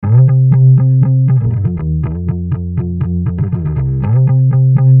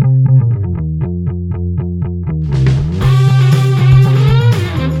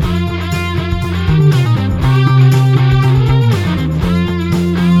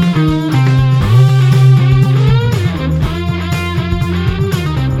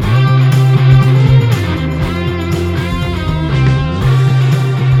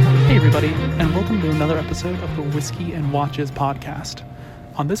Whiskey and Watches podcast.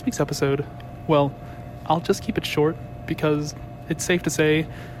 On this week's episode, well, I'll just keep it short because it's safe to say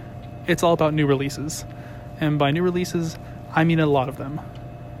it's all about new releases. And by new releases, I mean a lot of them.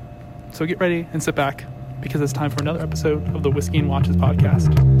 So get ready and sit back because it's time for another episode of the Whiskey and Watches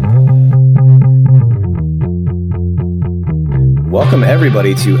podcast. Welcome,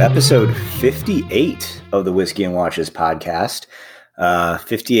 everybody, to episode 58 of the Whiskey and Watches podcast.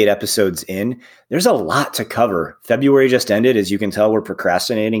 58 episodes in. There's a lot to cover. February just ended. As you can tell, we're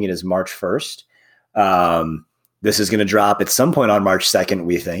procrastinating. It is March 1st. This is going to drop at some point on March 2nd,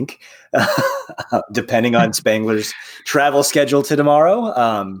 we think, depending on Spangler's travel schedule to tomorrow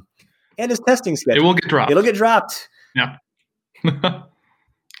and his testing schedule. It will get dropped. It'll get dropped. Yeah.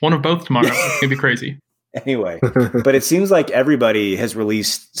 One of both tomorrow. It's going to be crazy. Anyway, but it seems like everybody has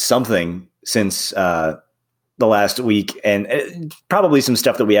released something since the last week, and probably some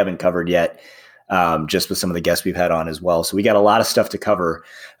stuff that we haven't covered yet, just with some of the guests we've had on as well. So we got a lot of stuff to cover.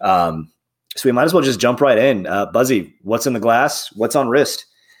 So we might as well just jump right in. Buzzy, what's in the glass? What's on wrist?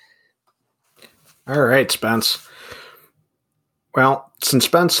 All right, Spence. Well, since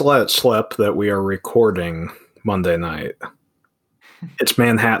Spence let it slip that we are recording Monday night, it's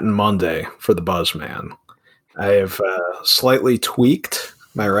Manhattan Monday for the Buzzman. I have slightly tweaked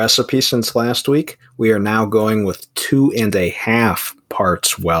my recipe since last week. We are now going with 2.5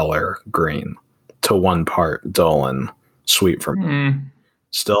 parts Weller green to 1 part Dolan sweet from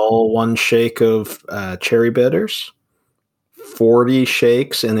Still 1 shake of cherry bitters, 40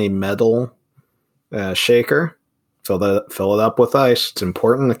 shakes in a metal shaker. Fill it up with ice. It's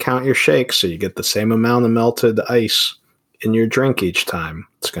important to count your shakes so you get the same amount of melted ice in your drink each time.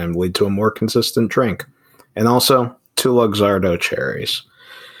 It's going to lead to a more consistent drink. And also 2 Luxardo cherries.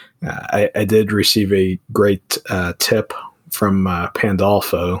 I did receive a great tip from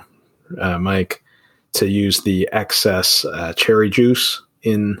Pandolfo, Mike, to use the excess cherry juice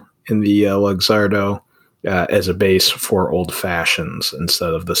in the Luxardo as a base for old fashions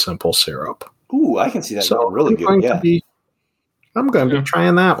instead of the simple syrup. Ooh, I can see that going really good. Yeah, I'm going to be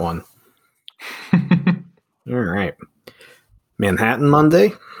trying that one. All right. Manhattan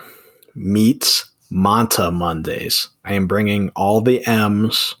Monday meets Manta Mondays. I am bringing all the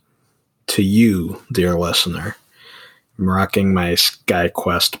M's to you, dear listener. I'm rocking my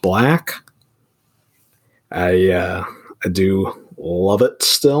SkyQuest Black. I do love it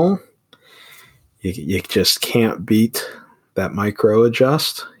still. You just can't beat that micro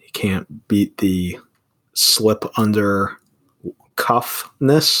adjust. You can't beat the slip under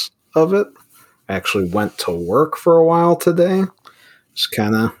cuffness of it. I actually went to work for a while today. It's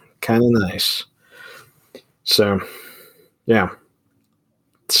kind of nice. So, yeah,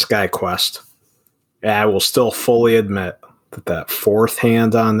 SkyQuest. I will still fully admit that 4th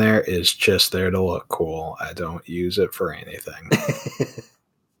hand on there is just there to look cool. I don't use it for anything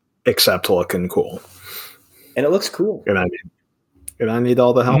except looking cool. And it looks cool. And I need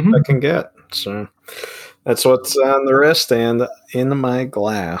all the help I can get. So that's what's on the wrist and in my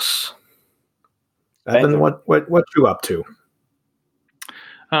glass. Evan, what you up to?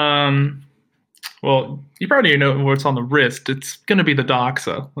 Well, you probably know what's on the wrist. It's going to be the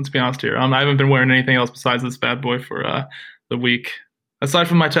Doxa. Let's be honest here. I haven't been wearing anything else besides this bad boy for the week. Aside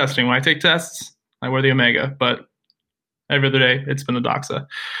from my testing, when I take tests, I wear the Omega, but every other day it's been the Doxa.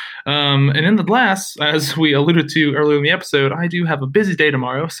 And in the glass, as we alluded to earlier in the episode, I do have a busy day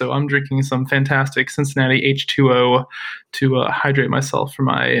tomorrow, so I'm drinking some fantastic Cincinnati H2O to hydrate myself for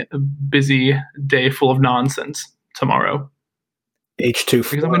my busy day full of nonsense tomorrow. H2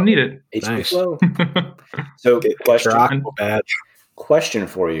 because I'm going to need it. H2 nice. So question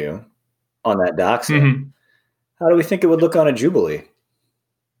for you on that Doxa. Mm-hmm. How do we think it would look on a Jubilee?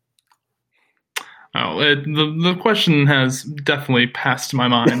 Oh, the question has definitely passed my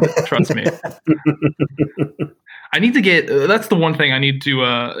mind. Trust me. I need to get. That's the one thing I need to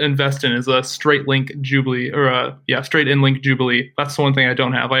invest in is a straight link Jubilee or straight in link Jubilee. That's the one thing I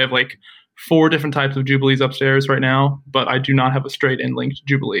don't have. I have like 4 different types of Jubilees upstairs right now, but I do not have a straight in linked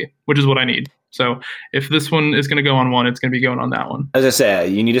Jubilee, which is what I need. So if this one is going to go on one, it's going to be going on that one. As I say,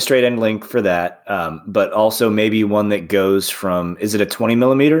 you need a straight end link for that, but also maybe one that goes from. Is it a 20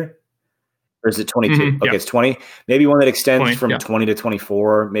 millimeter? Or is it 22? Mm-hmm, okay, it's 20. Maybe one that extends from 20 to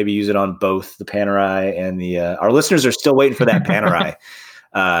 24. Maybe use it on both the Panerai and the. Our listeners are still waiting for that Panerai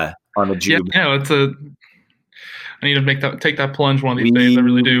on the Jube. Yeah, I need to take that plunge one of these days. I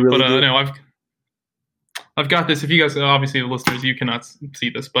really do. But no, I've got this. If you guys, obviously the listeners, you cannot see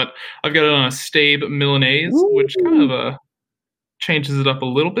this, but I've got it on a Stabe Milanese, which kind of changes it up a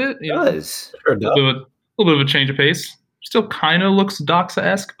little bit. It does. A little bit of a change of pace. Still kind of looks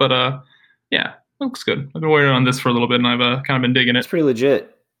Doxa-esque, but yeah, looks good. I've been wearing it on this for a little bit, and I've kind of been digging It's it. pretty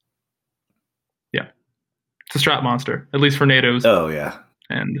legit. Yeah, it's a strap monster, at least for NATOs. Oh yeah,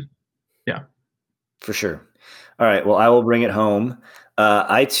 and yeah, for sure. All right, well, I will bring it home.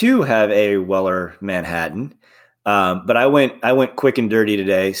 I too have a Weller Manhattan, but I went quick and dirty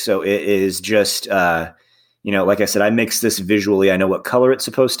today, so it is just like I said, I mix this visually. I know what color it's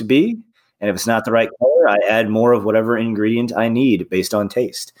supposed to be, and if it's not the right color, I add more of whatever ingredient I need based on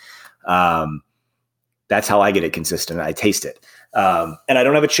taste. That's how I get it consistent. I taste it. And I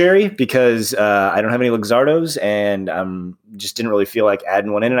don't have a cherry because I don't have any Luxardos, and just didn't really feel like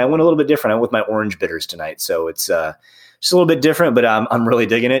adding one in. And I went a little bit different. I went with my orange bitters tonight, so it's just a little bit different. But I'm really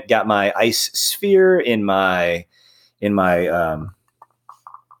digging it. Got my ice sphere in my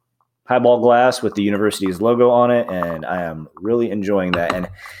highball glass with the university's logo on it, and I am really enjoying that. And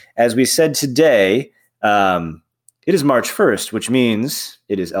as we said today, it is March 1st, which means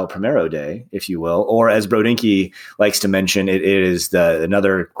it is El Primero Day, if you will, or as Brodinky likes to mention, it is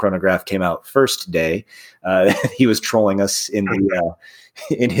another chronograph came out first day. He was trolling us in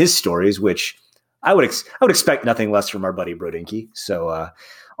his stories, which I would expect nothing less from our buddy Brodinky. So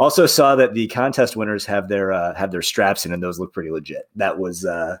also saw that the contest winners have their straps in, and those look pretty legit. That was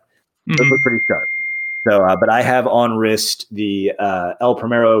those look pretty sharp. So, but I have on wrist the El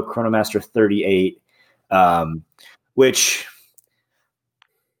Primero Chronomaster 38. Which,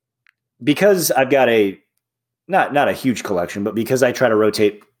 because I've got not a huge collection, but because I try to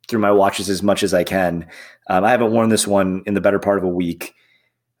rotate through my watches as much as I can, I haven't worn this one in the better part of a week,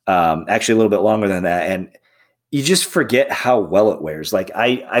 actually a little bit longer than that. And you just forget how well it wears. Like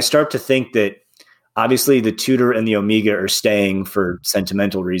I start to think that obviously the Tudor and the Omega are staying for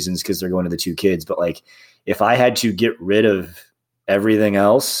sentimental reasons because they're going to the two kids. But like, if I had to get rid of everything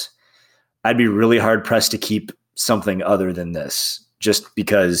else, I'd be really hard pressed to keep something other than this, just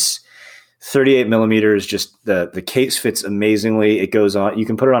because 38 millimeters, just the case fits amazingly. It goes on, you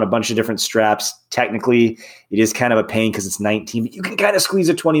can put it on a bunch of different straps. Technically it is kind of a pain because it's 19, but you can kind of squeeze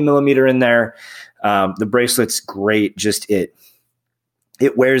a 20 millimeter in there. The bracelet's great. Just it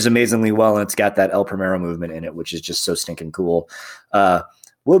wears amazingly well, and it's got that El Primero movement in it, which is just so stinking cool.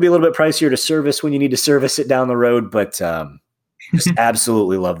 Will be a little bit pricier to service when you need to service it down the road, but just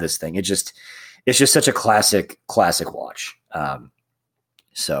absolutely love this thing. It's just such a classic watch.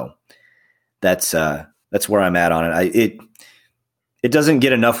 So that's where I'm at on it. It doesn't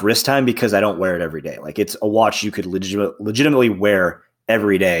get enough wrist time because I don't wear it every day. Like, it's a watch you could legitimately wear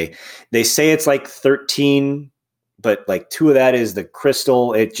every day. They say it's like 13, but like 2 of that is the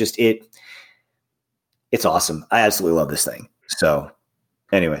crystal. It's awesome. I absolutely love this thing. So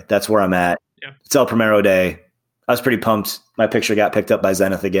anyway, that's where I'm at. Yeah. It's El Primero Day. I was pretty pumped. My picture got picked up by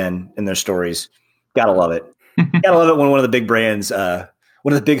Zenith again in their stories. Gotta love it. Gotta love it when one of the big brands, one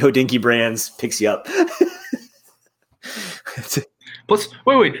of the big Hodinkee brands picks you up. Plus,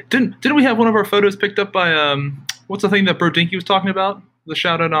 wait, didn't we have one of our photos picked up by what's the thing that Brodinky was talking about? The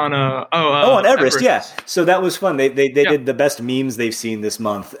shout out on on Everest, yeah. So that was fun. They did the best memes they've seen this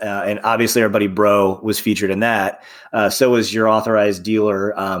month, and obviously our buddy Bro was featured in that. So was your authorized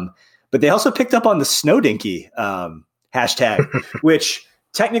dealer. But they also picked up on the Snowdinky hashtag, which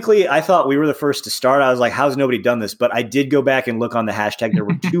technically I thought we were the first to start. I was like, how's nobody done this? But I did go back and look on the hashtag. There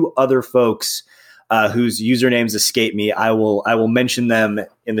were 2 other folks whose usernames escape me. I will mention them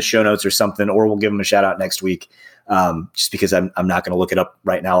in the show notes or something, or we'll give them a shout out next week. Just because I'm not going to look it up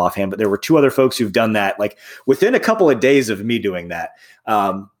right now offhand. But there were 2 other folks who've done that, like within a couple of days of me doing that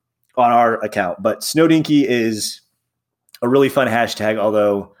on our account. But Snowdinky is a really fun hashtag,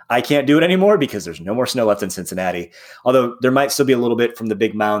 although I can't do it anymore because there's no more snow left in Cincinnati. Although there might still be a little bit from the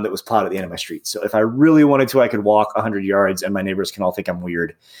big mound that was plowed at the end of my street. So if I really wanted to, I could walk 100 yards and my neighbors can all think I'm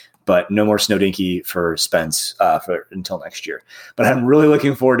weird. But no more Snowdinky for Spence until next year. But I'm really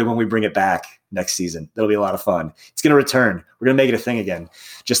looking forward to when we bring it back next season. That'll be a lot of fun. It's going to return. We're going to make it a thing again.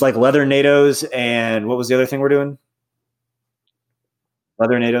 Just like leather NATOs and what was the other thing we're doing?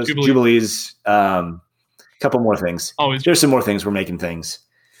 Leather NATOs, Jubilees, couple more things. Always. There's some more things. We're making things.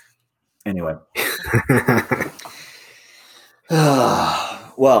 Anyway.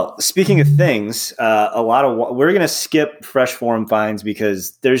 Well, speaking of things, we're going to skip Fresh Forum finds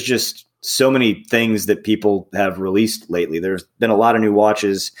because there's just so many things that people have released lately. There's been a lot of new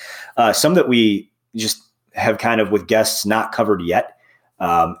watches, some that we just have kind of with guests not covered yet.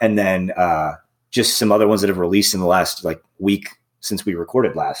 And then just some other ones that have released in the last week since we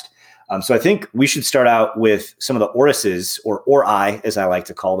recorded last. So I think we should start out with some of the Orises, or Ori, as I like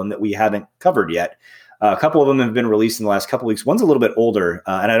to call them, that we haven't covered yet. A couple of them have been released in the last couple of weeks. One's a little bit older,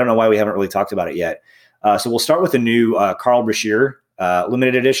 and I don't know why we haven't really talked about it yet. So we'll start with the new Carl Brashear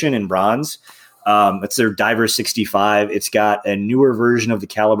limited edition in bronze. It's their Diver 65. It's got a newer version of the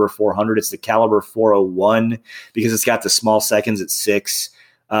Caliber 400. It's the Caliber 401 because it's got the small seconds at 6.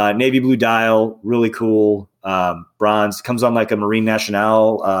 Navy blue dial, really cool. Bronze, comes on like a Marine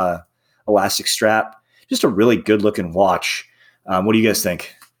Nationale elastic strap. Just a really good looking watch. What do you guys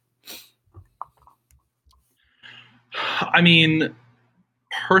think? I mean,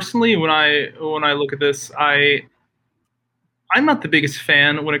 personally, when I look at this, I'm not the biggest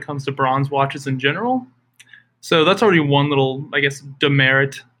fan when it comes to bronze watches in general. So that's already one little, I guess,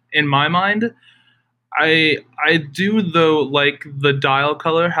 demerit in my mind. I do, though, like the dial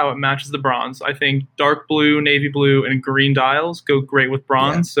color, how it matches the bronze. I think dark blue, navy blue, and green dials go great with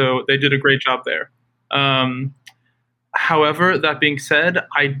bronze, so they did a great job there. However, that being said,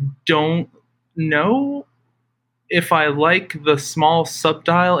 I don't know if I like the small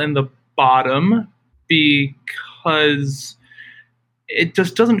subdial in the bottom because it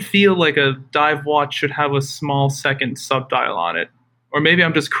just doesn't feel like a dive watch should have a small second subdial on it. Or maybe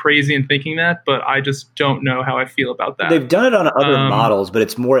I'm just crazy in thinking that, but I just don't know how I feel about that. They've done it on other models, but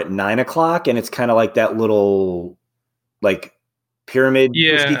it's more at 9 o'clock, and it's kind of like that little like pyramid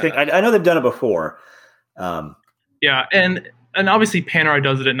whiskey thing. I know they've done it before. Yeah, and obviously Panerai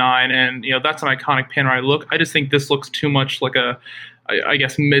does it at 9, and that's an iconic Panerai look. I just think this looks too much like I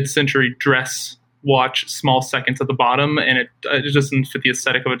guess mid-century dress watch, small seconds at the bottom, and it just doesn't fit the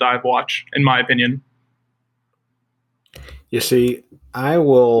aesthetic of a dive watch, in my opinion. You see, I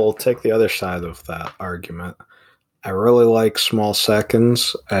will take the other side of that argument. I really like small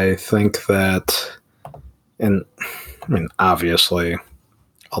seconds. I think that, and I mean, obviously,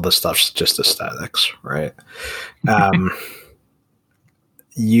 all this stuff's just aesthetics, right?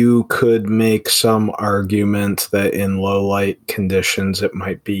 You could make some argument that in low light conditions, it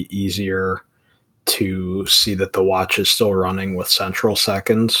might be easier to see that the watch is still running with central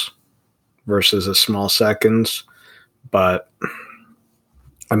seconds versus a small seconds. But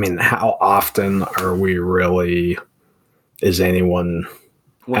I mean, how often are we really, is anyone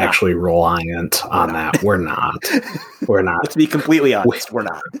actually reliant on that? We're not. Let's be completely honest. We're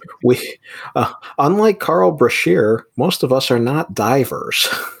not. Unlike Carl Brashear, most of us are not divers.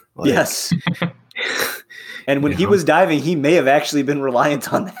 Yes. And when he was diving, he may have actually been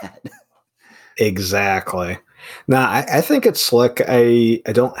reliant on that. Exactly. Now, I think it's slick. I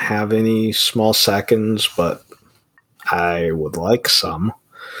don't have any small seconds, but I would like some.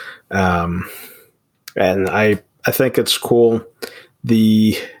 And I think it's cool.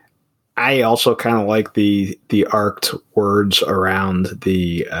 I also kind of like the arced words around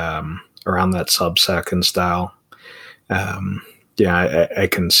around that sub-second style. I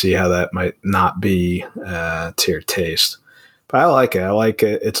can see how that might not be to your taste. But I like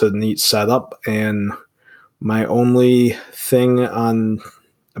it. It's a neat setup. And my only thing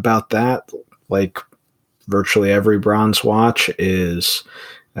about that, like virtually every bronze watch, is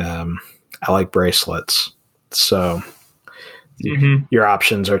I like bracelets. So your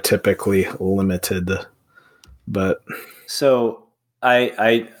options are typically limited. But so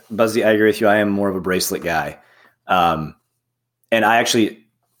I Buzzy, I agree with you. I am more of a bracelet guy. And I actually,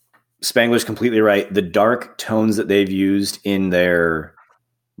 Spangler's completely right. The dark tones that they've used in their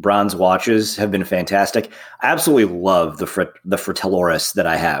bronze watches have been fantastic. I absolutely love the Fritillaris that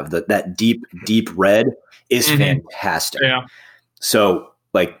I have. That deep red is fantastic. Yeah. So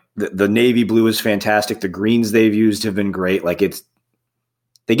like the navy blue is fantastic. The greens they've used have been great. Like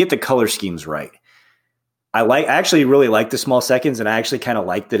they get the color schemes right. I actually really like the small seconds, and I actually kind of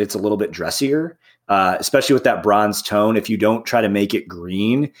like that it's a little bit dressier, especially with that bronze tone. If you don't try to make it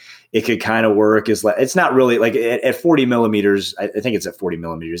green, it could kind of work as it's not really like at 40 millimeters. I think it's at 40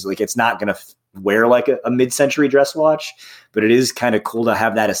 millimeters. Like it's not going to wear like a mid-century dress watch, but it is kind of cool to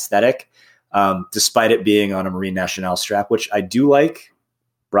have that aesthetic, despite it being on a Marine Nationale strap, which I do like.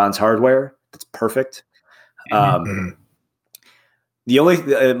 Bronze hardware, that's perfect. My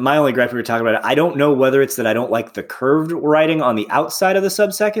only gripe we were talking about it, I don't know whether it's that I don't like the curved writing on the outside of the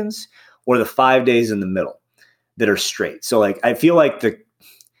sub-seconds or the 5 days in the middle that are straight. So like I feel like the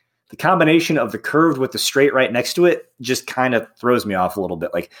combination of the curved with the straight right next to it just kind of throws me off a little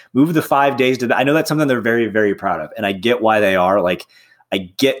bit. Like move the 5 days to I know that's something they're very, very proud of, and I get why they are. Like I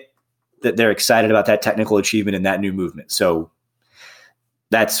get that they're excited about that technical achievement and that new movement. So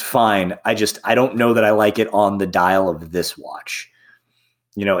that's fine. I don't know that I like it on the dial of this watch.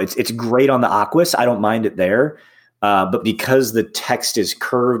 It's great on the Aquis. I don't mind it there. But because the text is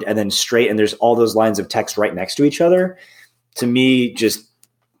curved and then straight and there's all those lines of text right next to each other, to me, just,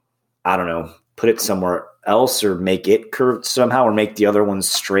 I don't know, put it somewhere else or make it curved somehow or make the other ones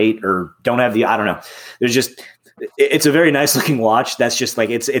straight or don't have I don't know. it's a very nice looking watch. That's just like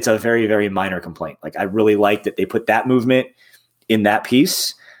it's a very, very minor complaint. Like I really like that they put that movement in that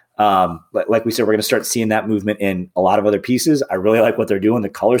piece. Like we said, we're going to start seeing that movement in a lot of other pieces. I really like what they're doing. The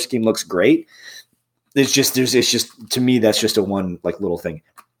color scheme looks great. It's just to me, that's just a one like little thing.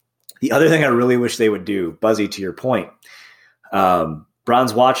 The other thing I really wish they would do, Buzzy, to your point,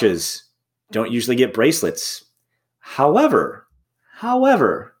 bronze watches don't usually get bracelets. However,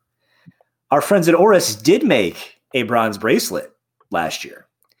 our friends at Oris did make a bronze bracelet last year.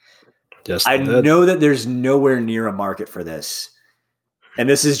 Yes, I know that there's nowhere near a market for this. And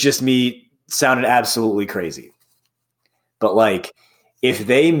this is just me sounding absolutely crazy. But like, if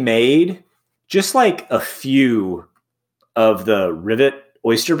they made just like a few of the rivet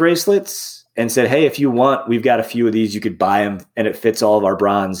oyster bracelets and said, hey, if you want, we've got a few of these, you could buy them and it fits all of our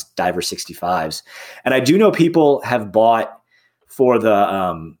bronze Diver 65s. And I do know people have bought for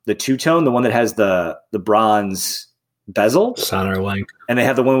the two-tone, the one that has the bronze bezel. Center link. And they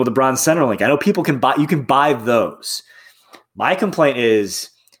have the one with the bronze center link. I know people you can buy those. My complaint is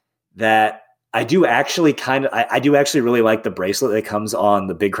that I do actually really like the bracelet that comes on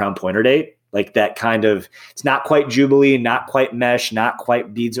the Big Crown Pointer Date. Like that kind of, it's not quite Jubilee, not quite mesh, not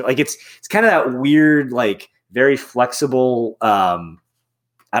quite beads. Like it's kind of that weird, like very flexible. I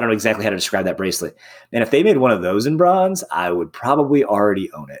don't know exactly how to describe that bracelet. And if they made one of those in bronze, I would probably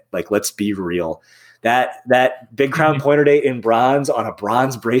already own it. Like, let's be real. That Big Crown Pointer Date in bronze on a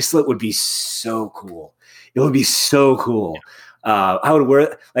bronze bracelet would be so cool. It would be so cool. I would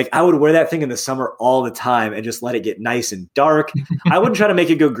wear that thing in the summer all the time and just let it get nice and dark. I wouldn't try to make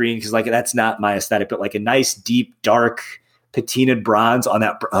it go green because like that's not my aesthetic, but like a nice deep dark patinaed bronze on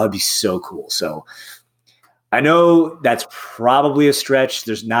that would be so cool. So I know that's probably a stretch.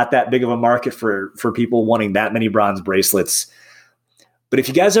 There's not that big of a market for people wanting that many bronze bracelets. But if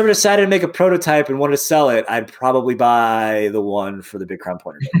you guys ever decided to make a prototype and wanted to sell it, I'd probably buy the one for the Big Crown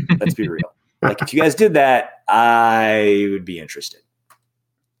Pointer Date. Let's be real. Like if you guys did that, I would be interested.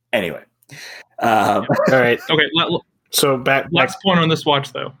 Anyway. All right. Okay. So last point on this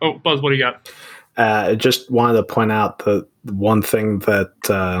watch though. Oh, Buzz, what do you got? I just wanted to point out the one thing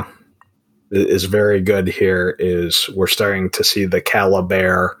that is very good here is we're starting to see the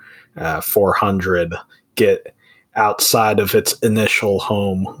Caliber 400 get outside of its initial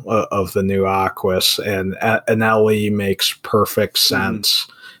home of the new Aquis, and an LE makes perfect sense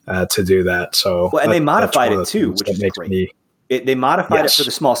to do that. So, and they modified it too, which is great. They modified it for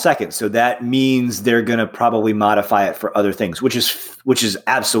the small second, so that means they're going to probably modify it for other things, which is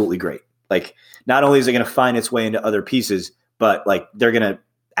absolutely great. Like, not only is it going to find its way into other pieces, but like they're going to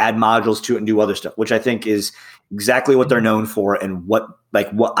add modules to it and do other stuff, which I think is exactly what they're known for and what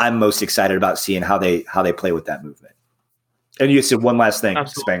I'm most excited about seeing how they play with that movement. And you said one last thing,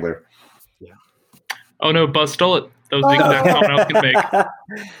 absolutely. Spangler. Yeah. Oh no, Buzz stole it. That was the exact comment I was going to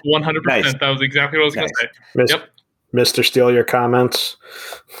make. 100%. Nice. That was exactly what I was going to say. Yep. Mr. Steele, your comments.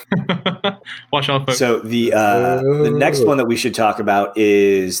 Watch out, folks. So the next one that we should talk about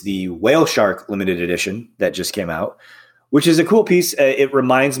is the Whale Shark limited edition that just came out, which is a cool piece. It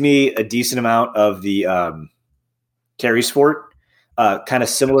reminds me a decent amount of the Carry Sport, kind of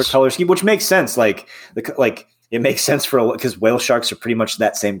similar color scheme, which makes sense. It makes sense because whale sharks are pretty much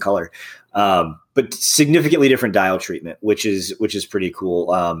that same color, but significantly different dial treatment, which is pretty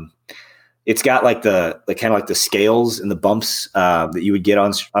cool. It's got like the kind of like the scales and the bumps that you would get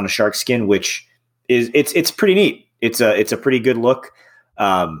on a shark skin, which it's pretty neat. It's a pretty good look.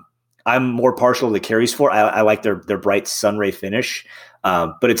 I'm more partial to the Carry Sport. I like their bright sunray finish,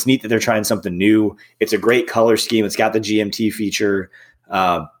 but it's neat that they're trying something new. It's a great color scheme. It's got the GMT feature.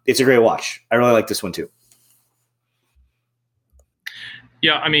 It's a great watch. I really like this one too.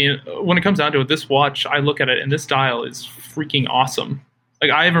 Yeah, I mean, when it comes down to it, this watch, I look at it, and this dial is freaking awesome.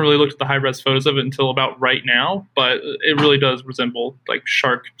 Like, I haven't really looked at the high-res photos of it until about right now, but it really does resemble, like,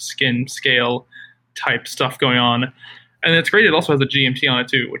 shark skin scale type stuff going on. And it's great. It also has a GMT on it,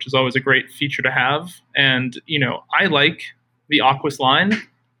 too, which is always a great feature to have. And, I like the Aquis line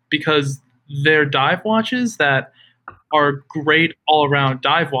because they're dive watches that are great all-around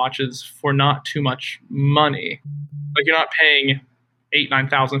dive watches for not too much money. Like, you're not paying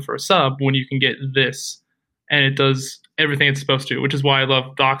 $8,000-$9,000 for a sub when you can get this, and it does everything it's supposed to, which is why I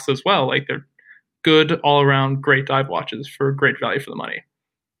love Doxa as well. Like, they're good all-around great dive watches for great value for the money.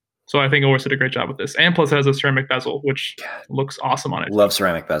 So I think Oris did a great job with this, and plus it has a ceramic bezel, which looks awesome on it. Love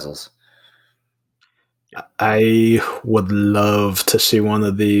ceramic bezels. I would love to see one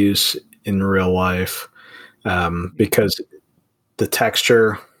of these in real life, because the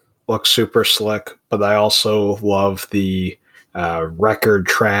texture looks super slick, but I also love the record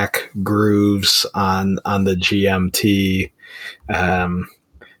track grooves on the GMT.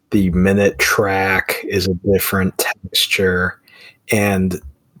 The minute track is a different texture, and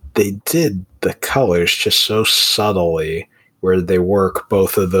they did the colors just so subtly where they work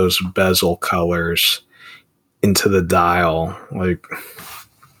both of those bezel colors into the dial. Like,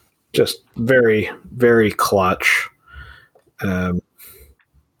 just very, very clutch.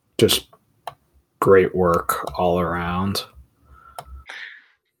 Just great work all around.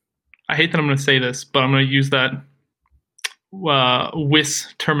 I hate that I'm going to say this, but I'm going to use that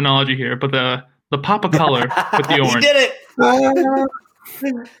WIS terminology here. But the pop of color with the orange. You did it!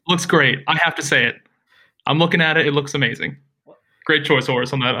 Looks great. I have to say it. I'm looking at it. It looks amazing. Great choice,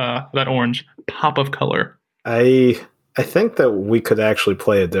 Horace, on that orange pop of color. I think that we could actually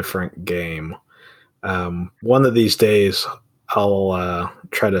play a different game. One of these days, I'll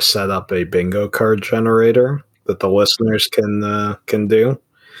try to set up a bingo card generator that the listeners can do,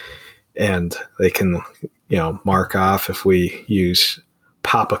 and they can mark off if we use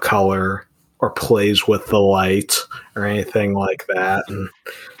pop of color or plays with the light or anything like that, and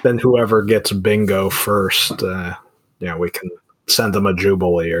then whoever gets bingo first, we can send them a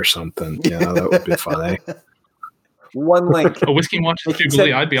Jubilee or something. That would be funny. One link. A Whiskey and Watches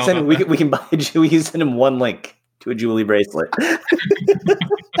Jubilee. I'd be all about that. We can buy. We can send him one link to a Jubilee bracelet.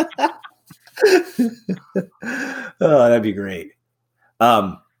 Oh, that'd be great.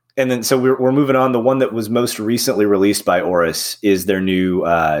 And then so we're moving on. The one that was most recently released by Oris is their new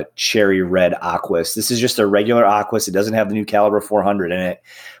Cherry Red Aquas. This is just a regular Aquas. It doesn't have the new Caliber 400 in it,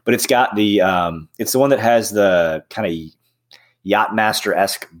 but it's got it's the one that has the kind of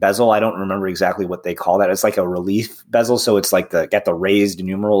Yachtmaster-esque bezel. I don't remember exactly what they call that. It's like a relief bezel, so it's like got the raised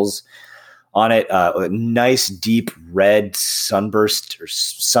numerals on it. A nice deep red sunburst or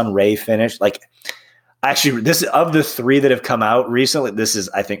sun ray finish. Like, actually, this of the three that have come out recently, this is,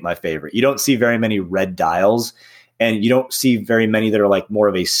 I think, my favorite. You don't see very many red dials, and you don't see very many that are like more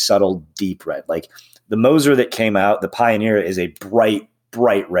of a subtle deep red. Like the Moser that came out, the Pioneer, is a bright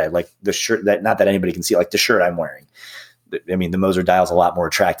red, like the shirt that, not that anybody can see, like the shirt I'm wearing. I mean, the Moser dial is a lot more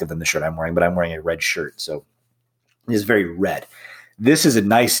attractive than the shirt I'm wearing, but I'm wearing a red shirt, so it is very red. This is a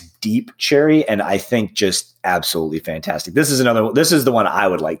nice deep cherry, and I think just absolutely fantastic. This is the one I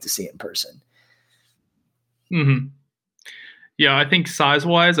would like to see in person. Mm-hmm. Yeah, I think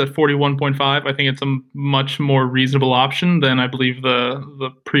size-wise at 41.5, I think it's a much more reasonable option than I believe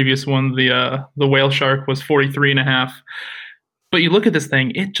the previous one. The Whale Shark was 43.5. But you look at this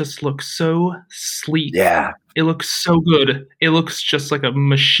thing, it just looks so sleek. Yeah. It looks so good. It looks just like a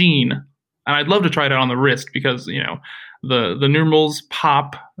machine. And I'd love to try it out on the wrist because, the numerals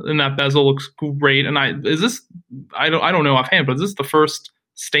pop and that bezel looks great. And I don't know offhand, but is this the first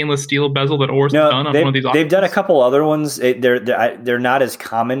stainless steel bezel that Oris has done on one of these? They've done a couple other ones. They're not as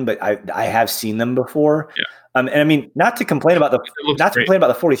common, but I have seen them before. Yeah. And I mean, not to complain about the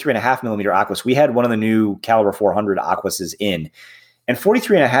 43.5 millimeter Aquas. We had one of the new Caliber 400 Aquases in, and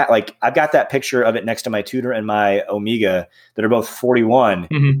 43.5. Like, I've got that picture of it next to my Tudor and my Omega that are both 41,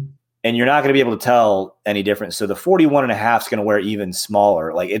 and you're not going to be able to tell any difference. So the 41.5 is going to wear even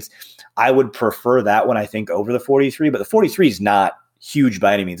smaller. Like, I would prefer that one, I think, over the 43, but the 43 is not huge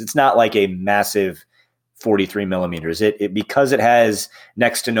by any means. It's not like a massive 43 millimeters. It because it has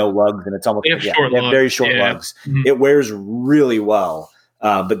next to no lugs, and it's almost they have very short lugs. Mm-hmm. It wears really well,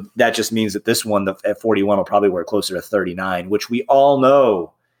 but that just means that this one at 41 will probably wear closer to 39, which we all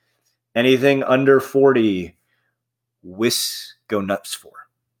know anything under 40, WIS go nuts for.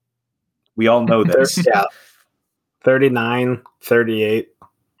 We all know this. Yeah, 39, 38.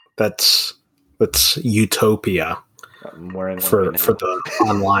 That's utopia for the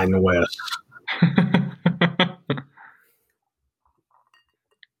online WIS.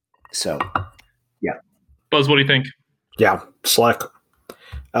 So, yeah. Buzz, what do you think? Yeah, slick.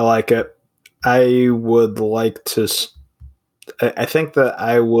 I like it. I would like to. I think that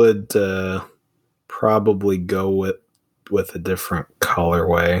I would probably go with a different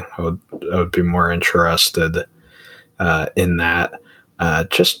colorway. I would be more interested in that,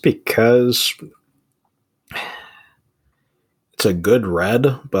 just because it's a good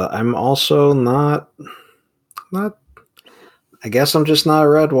red, but I'm also not. I guess I'm just not a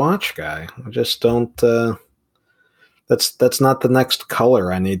red watch guy. I just don't. That's not the next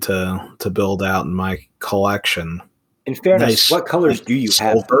color I need to build out in my collection. In fairness, what colors do you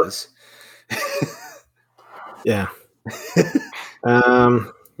have? Yeah.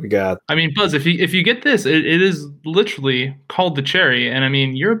 We got. I mean, Buzz, if you get this, it is literally called the Cherry, and I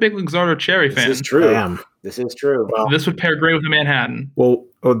mean, you're a big Luxardo Cherry fan. This is true. Damn. This is true. Well, This would pair great with the Manhattan.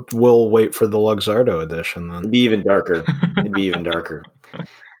 we'll wait for the Luxardo edition then. It'd be even darker. It'd be even darker.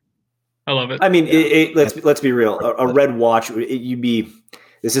 I love it. I mean, let's be real. A red watch,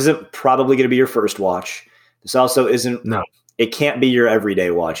 this isn't probably going to be your first watch. This also isn't. No. It can't be your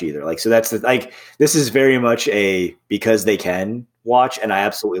everyday watch either. Like, so that's this is very much a because they can watch, and I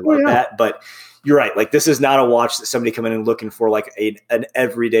absolutely love that. But you're right. Like, this is not a watch that somebody coming in looking for like an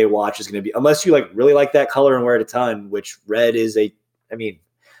everyday watch is going to be, unless you like really like that color and wear it a ton, which red is I mean,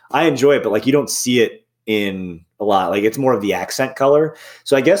 I enjoy it, but like you don't see it in a lot. Like, it's more of the accent color.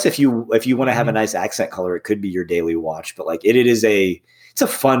 So I guess if you want to have a nice accent color, it could be your daily watch, but like it's a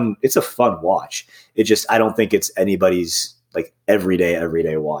fun watch. It just, I don't think it's anybody's like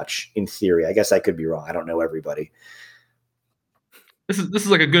everyday watch in theory. I guess I could be wrong. I don't know everybody. This is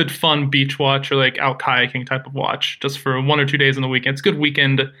like a good fun beach watch or like out kayaking type of watch, just for 1 or 2 days in the weekend. It's a good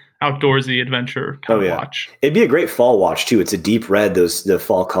weekend outdoorsy adventure kind of watch. It'd be a great fall watch too. It's a deep red, the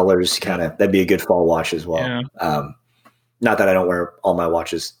fall colors that'd be a good fall watch as well. Yeah. Not that I don't wear all my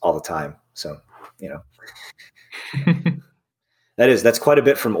watches all the time. So, that's quite a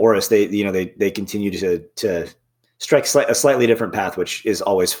bit from Oris. They continue to strike a slightly different path, which is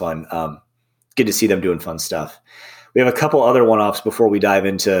always fun. Good to see them doing fun stuff. We have a couple other one-offs before we dive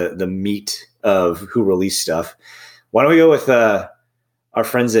into the meat of who released stuff. Why don't we go with our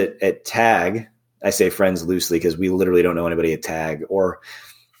friends at Tag? I say friends loosely because we literally don't know anybody at Tag.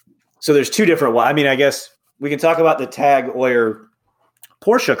 So there's two different. I mean, I guess we can talk about the Tag Heuer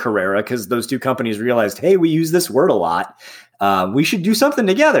Porsche Carrera because those two companies realized, hey, we use this word a lot. We should do something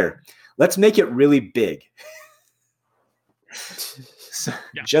together. Let's make it really big. So,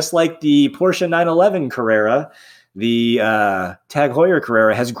 just like the Porsche 911 Carrera, the Tag Heuer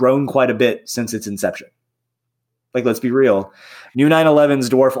Carrera has grown quite a bit since its inception. Like, let's be real. New 911s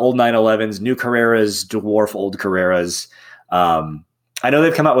dwarf old 911s. New Carreras dwarf old Carreras. I know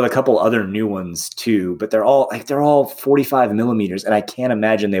they've come out with a couple other new ones too, but they're all 45 millimeters, and I can't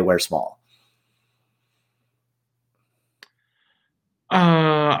imagine they wear small.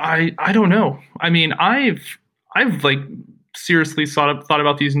 I don't know. I mean, I've like seriously thought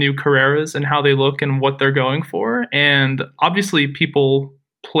about these new Carreras and how they look and what they're going for. And obviously people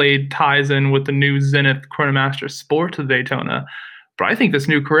ties in with the new Zenith Chronomaster Sport to Daytona. But I think this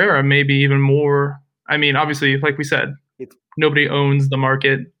new Carrera may be even more. I mean, obviously, like we said, nobody owns the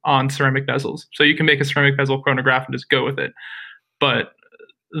market on ceramic bezels. So you can make a ceramic bezel chronograph and just go with it. But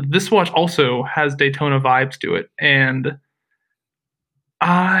this watch also has Daytona vibes to it. And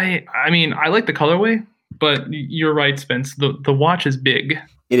I mean, I like the colorway. But you're right, Spence. The watch is big.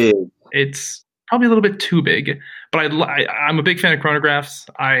 It is. It's probably a little bit too big. But I'm a big fan of chronographs.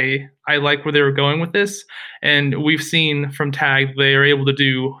 I like where they were going with this. And we've seen from Tag they are able to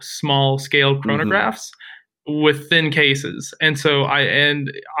do small scale chronographs with thin cases. And so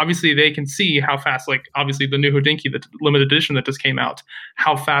obviously they can see how fast, like obviously the new Hodinkee, the limited edition that just came out,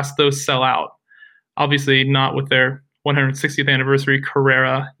 how fast those sell out. Obviously not with their 160th anniversary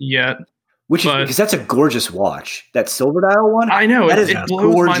Carrera yet. Because that's a gorgeous watch. That silver dial one? I know. It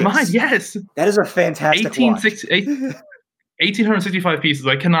blows gorgeous. My mind. Yes. That is a fantastic watch. 1,865 pieces.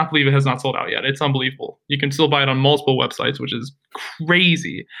 I cannot believe it has not sold out yet. It's unbelievable. You can still buy it on multiple websites, which is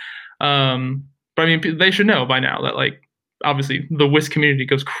crazy. But I mean, they should know by now that, like, obviously the Whisk community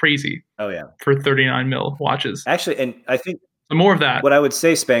goes crazy. Oh, yeah. For 39 mil watches. Actually, and I think more of that. What I would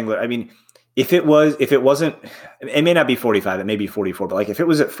say, Spangler, I mean, if it wasn't, it may not be 45, it may be 44, but like if it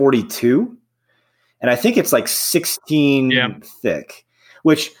was at 42, and I think it's like 16 thick,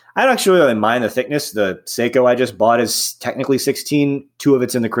 which I don't actually really mind the thickness. The Seiko I just bought is technically 16. 2 of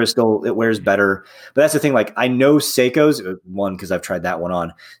it's in the crystal. It wears better. But that's the thing. Like, I know Seikos, one, because I've tried that one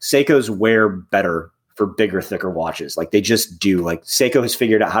on. Seikos wear better for bigger, thicker watches. Like, they just do. Like, Seiko has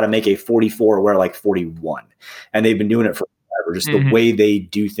figured out how to make a 44 wear like 41. And they've been doing it for forever. Just the way they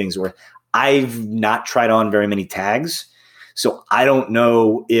do things. Where I've not tried on very many tags. So I don't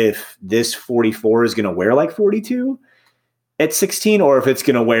know if this 44 is going to wear like 42 at 16 or if it's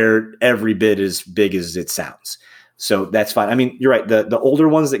going to wear every bit as big as it sounds. So that's fine. I mean, you're right. The older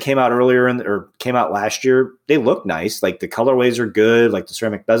ones that came out earlier or came out last year, they look nice. Like the colorways are good. Like the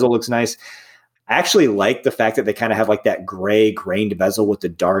ceramic bezel looks nice. I actually like the fact that they kind of have like that gray grained bezel with the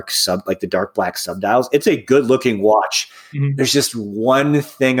dark black subdials. It's a good looking watch. Mm-hmm. There's just one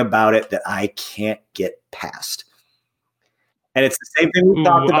thing about it that I can't get past. And it's the same thing we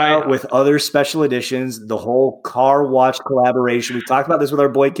talked about with other special editions, the whole car watch collaboration. We talked about this with our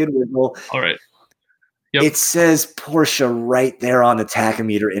boy Kid Wiggle. All right. Yep. It says Porsche right there on the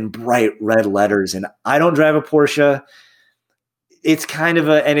tachometer in bright red letters. And I don't drive a Porsche. It's kind of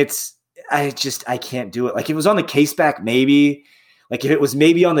I can't do it. Like if it was on the case back, maybe. Like if it was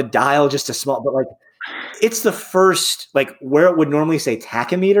maybe on the dial, just a small, but like it's the first, like where it would normally say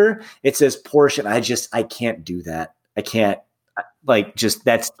tachometer, it says Porsche. And I can't do that. I can't, like, just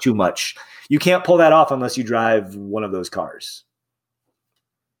that's too much. You can't pull that off unless you drive one of those cars.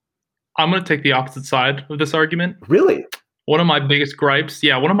 I'm going to take the opposite side of this argument. Really? One of my biggest gripes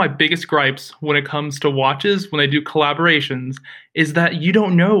when it comes to watches, when they do collaborations, is that you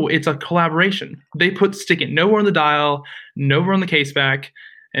don't know it's a collaboration. They stick it nowhere on the dial, nowhere on the case back,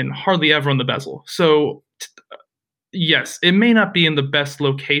 and hardly ever on the bezel. So, yes, it may not be in the best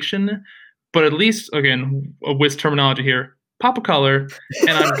location, but at least, again, with terminology here, pop a color,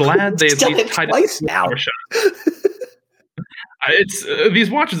 and I'm glad they at least tied it to now. It's these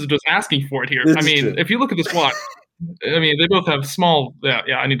watches are just asking for it here. I mean, if you look at this watch, I mean, they both have small. Yeah.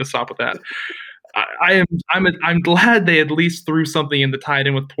 I need to stop with that. I'm glad they at least threw something in to tie it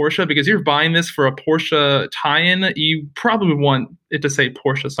in with Porsche, because you're buying this for a Porsche tie-in. You probably want it to say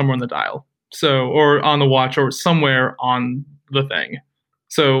Porsche somewhere on the dial, or on the watch, or somewhere on the thing.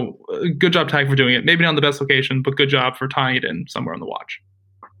 So good job, Tag, for doing it. Maybe not the best location, but good job for tying it in somewhere on the watch.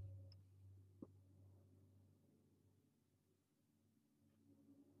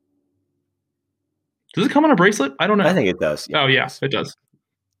 Does it come on a bracelet? I don't know. I think it does. Yeah. Oh, yeah, it does.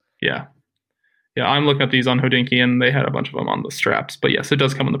 Yeah. Yeah, I'm looking at these on Hodinkee, and they had a bunch of them on the straps. But yes, it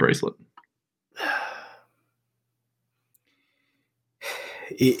does come on the bracelet.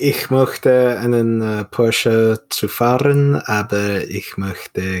 Ich möchte einen Porsche zu fahren, aber ich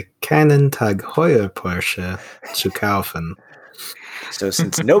möchte keinen Tag heuer Porsche zu kaufen. So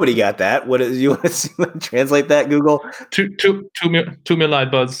since nobody got that, what is you want to translate that, Google? Two mil light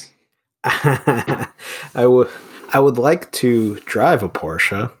buzz. I would like to drive a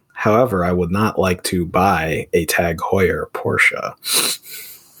Porsche. However, I would not like to buy a Tag Heuer Porsche.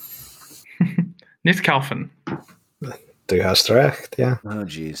 Nicht kaufen. Du hast recht, ja. Oh,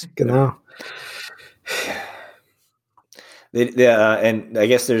 geez. Genau. And I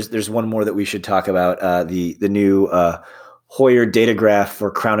guess there's one more that we should talk about. The new Heuer Datograph for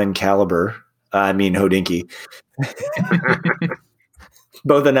Crown and Caliber. Hodinkee.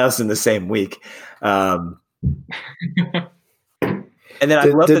 Both announced in the same week. And then I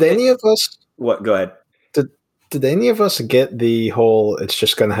love did any of us? What? Go ahead. Did any of us get the whole "it's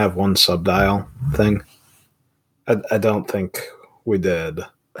just going to have one subdial" thing? I don't think we did.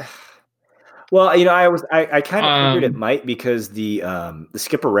 Well, I kind of figured it might, because the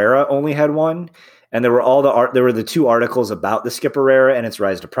Skipperera only had one, and there were there were the two articles about the Skipperera and its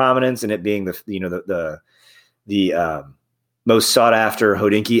rise to prominence, and it being the most sought after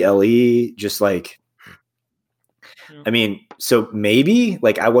Hodinkee LE. Just like, I mean, so maybe,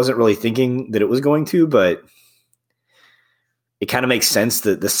 like, I wasn't really thinking that it was going to, but it kind of makes sense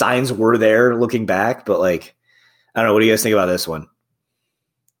that the signs were there looking back. But like, I don't know. What do you guys think about this one?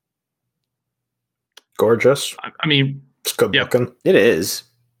 Gorgeous. I mean, it's good looking. It is.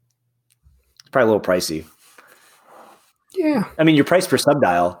 It's probably a little pricey. Yeah. I mean, your price per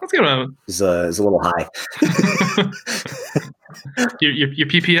subdial is a little high. your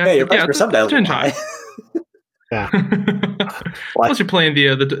PPF? Yeah, your price per subdial is high. Yeah. Plus, you're playing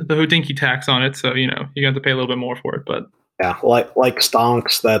the Hodinkee tax on it, so you have to pay a little bit more for it. But yeah, like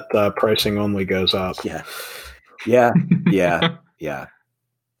stonks, that pricing only goes up. Yeah.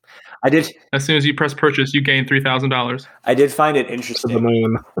 I did. As soon as you press purchase, you gain $3,000. I did find it interesting. To the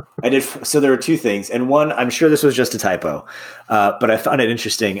moon. I did. So there were two things, and one, I'm sure this was just a typo, but I found it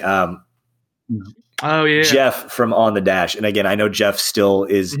interesting. Oh yeah, Jeff from On the Dash, and again, I know Jeff still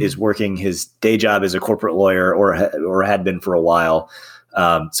is working his day job as a corporate lawyer, or had been for a while.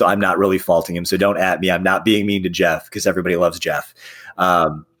 So I'm not really faulting him. So don't at me. I'm not being mean to Jeff, because everybody loves Jeff.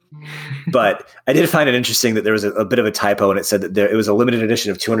 But I did find it interesting that there was a bit of a typo, and it said that it was a limited edition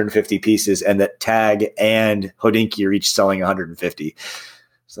of 250 pieces, and that Tag and Hodinkee are each selling 150.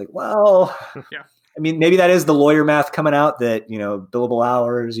 It's like, well, yeah. I mean, maybe that is the lawyer math coming out, that, billable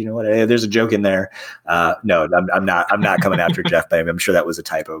hours, there's a joke in there. No, I'm not coming after Jeff, but I'm sure that was a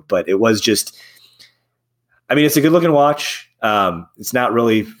typo, but it was just, I mean, it's a good looking watch. It's not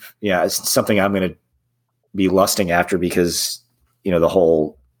really, it's something I'm going to be lusting after, because, the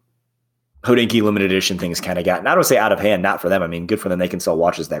whole Hodinkee limited edition thing has kind of gotten, I don't say out of hand, not for them. I mean, good for them. They can sell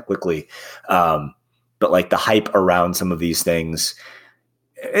watches that quickly. But like the hype around some of these things,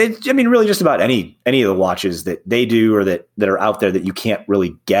 really just about any of the watches that they do, or that are out there that you can't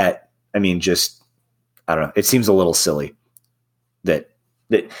really get. I mean, just, I don't know. It seems a little silly that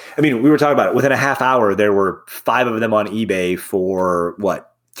I mean, we were talking about it. Within a half hour, there were 5 of them on eBay for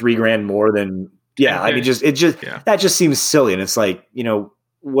what, $3,000 more than. Yeah, I mean, that just seems silly, and it's like,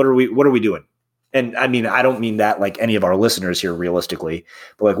 what are we doing? And I mean, I don't mean that like any of our listeners here realistically,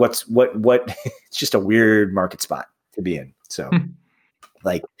 but like what it's just a weird market spot to be in. So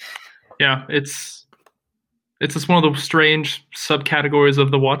like, yeah, it's just one of the strange subcategories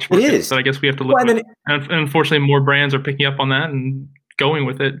of the watch market that I guess we have to look at. And unfortunately, more brands are picking up on that and going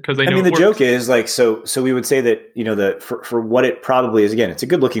with it because they know. I mean, the joke is like, so we would say that, for what it probably is, again, it's a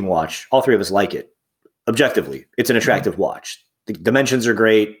good looking watch. All 3 of us like it. Objectively, it's an attractive watch. The dimensions are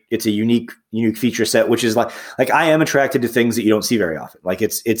great. It's a unique feature set, which is like I am attracted to things that you don't see very often. Like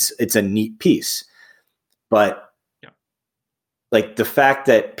it's a neat piece, but like the fact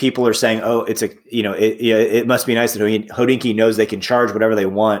that people are saying, oh, it's it must be nice that Hodinkee knows they can charge whatever they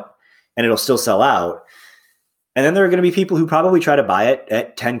want and it'll still sell out. And then there are going to be people who probably try to buy it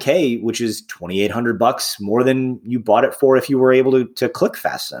at $10K, which is $2,800 more than you bought it for if you were able to click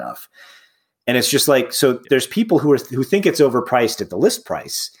fast enough. And it's just like, so there's people who think it's overpriced at the list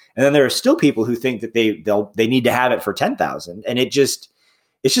price. And then there are still people who think that they need to have it for 10,000. And it's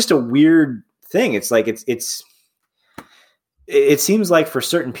just a weird thing. It's like, it seems like for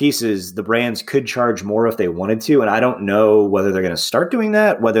certain pieces, the brands could charge more if they wanted to. And I don't know whether they're going to start doing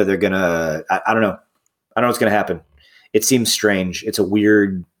that, whether they're going to, I don't know. I don't know what's going to happen. It seems strange. It's a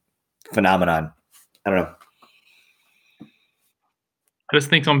weird phenomenon. I don't know. I just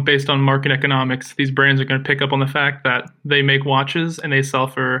think based on market economics, these brands are going to pick up on the fact that they make watches and they sell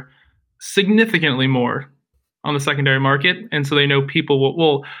for significantly more on the secondary market. And so they know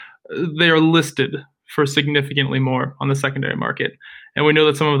people they are listed for significantly more on the secondary market. And we know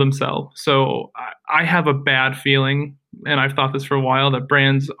that some of them sell. So I have a bad feeling, and I've thought this for a while, that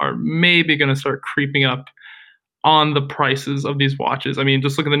brands are maybe going to start creeping up on the prices of these watches. I mean,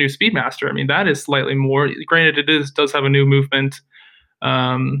 just look at the new Speedmaster. I mean, that is slightly more. Granted, does have a new movement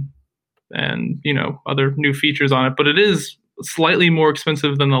and other new features on it, but it is slightly more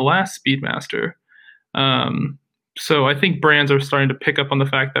expensive than the last Speedmaster. So I think brands are starting to pick up on the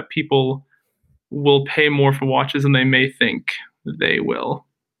fact that people will pay more for watches than they may think they will,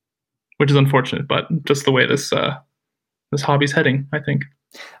 which is unfortunate, but just the way this hobby's heading, I think.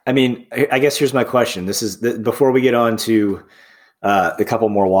 I mean, I guess here's my question. This is before we get on to the couple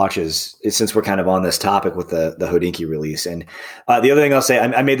more watches, since we're kind of on this topic with the Hodinkee release. And the other thing I'll say,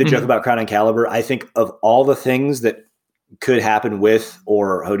 I made the joke about Crown and Caliber. I think of all the things that could happen with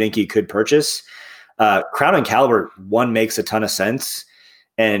or Hodinkee could purchase, Crown and Caliber, 1, makes a ton of sense.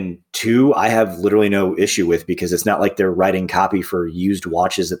 And 2, I have literally no issue with, because it's not like they're writing copy for used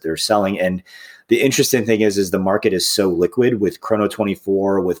watches that they're selling. And the interesting thing is the market is so liquid with Chrono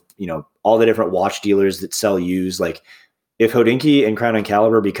 24, with, all the different watch dealers that sell used. Like if Hodinkee and Crown and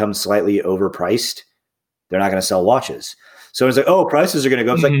Caliber become slightly overpriced, they're not going to sell watches. So it's like, oh, prices are going to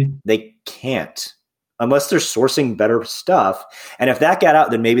go. It's like, they can't, unless they're sourcing better stuff. And if that got out,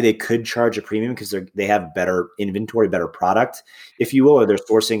 then maybe they could charge a premium because they have better inventory, better product, if you will, or they're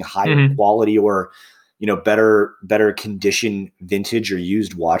sourcing higher quality or, better condition vintage or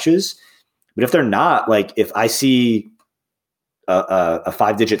used watches. But if they're not, like if I see a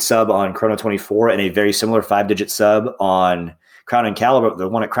 5-digit sub on Chrono 24 and a very similar 5-digit sub on Crown and Caliber, the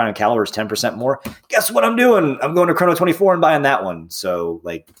one at Crown and Caliber is 10% more, guess what I'm doing? I'm going to Chrono 24 and buying that one. So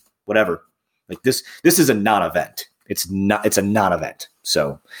like whatever. Like this is a non-event. It's a non-event.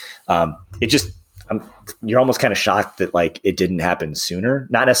 So you're almost kind of shocked that like it didn't happen sooner.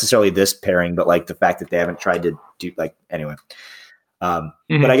 Not necessarily this pairing, but like the fact that they haven't tried to do anyway. But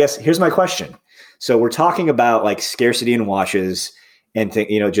I guess here's my question. So we're talking about like scarcity in watches and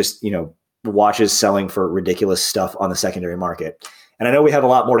watches selling for ridiculous stuff on the secondary market. And I know we have a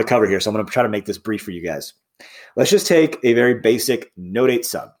lot more to cover here, so I'm going to try to make this brief for you guys. Let's just take a very basic Note 8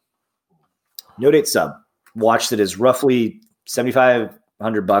 sub. Note 8 sub watch that is roughly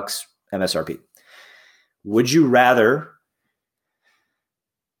 $7,500 MSRP. Would you rather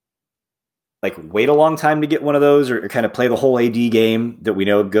like wait a long time to get one of those, or kind of play the whole AD game that we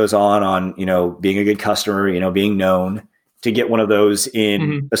know goes on, being a good customer, being known, to get one of those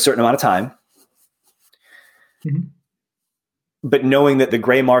in a certain amount of time? But knowing that the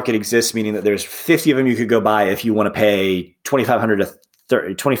gray market exists, meaning that there's 50 of them you could go buy if you want to pay $2,500 to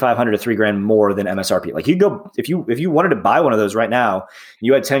 $3,000 more than MSRP. Like you go, if you wanted to buy one of those right now,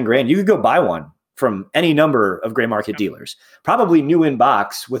 you had $10,000, you could go buy one from any number of gray market dealers, probably new in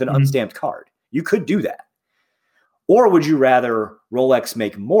box with an unstamped card. You could do that. Or would you rather Rolex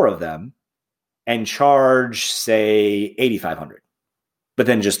make more of them and charge, say, $8,500, but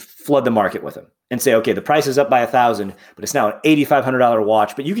then just flood the market with them and say, okay, the price is up by $1,000, but it's now an $8,500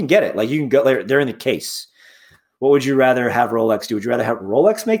 watch, but you can get it. Like you can go there, they're in the case. What would you rather have Rolex do? Would you rather have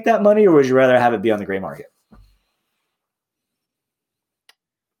Rolex make that money, or would you rather have it be on the gray market?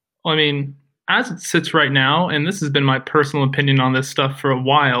 Well, I mean, as it sits right now, and this has been my personal opinion on this stuff for a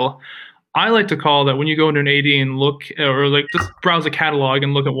while, I like to call that when you go into an AD and look, or like just browse a catalog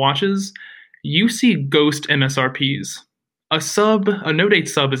and look at watches, you see ghost MSRPs. A No Date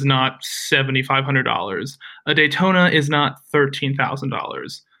sub is not $7,500. A Daytona is not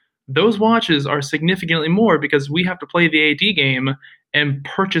 $13,000. Those watches are significantly more because we have to play the AD game and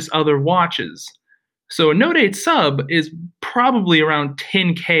purchase other watches. So a No Date sub is probably around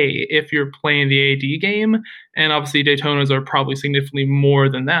 $10K if you're playing the AD game, and obviously Daytonas are probably significantly more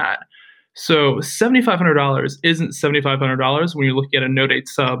than that. So $7,500 isn't $7,500 when you're looking at a No Date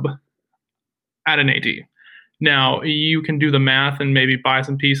sub at an AD. Now, you can do the math and maybe buy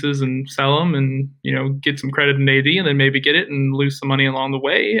some pieces and sell them and, get some credit in AD and then maybe get it and lose some money along the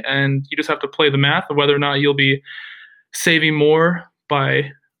way. And you just have to play the math of whether or not you'll be saving more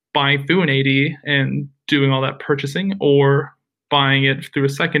by buying through an AD and doing all that purchasing, or buying it through a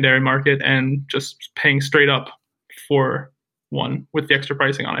secondary market and just paying straight up for one with the extra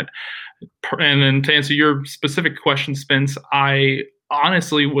pricing on it. And then to answer your specific question, Spence, I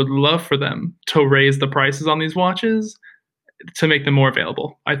honestly would love for them to raise the prices on these watches to make them more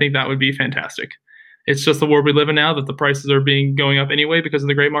available. I think that would be fantastic. It's just the world we live in now that the prices are going up anyway because of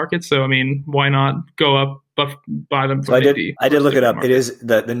the gray market. So, I mean, why not go up, but buy them for $80? I did look it up. Market. It is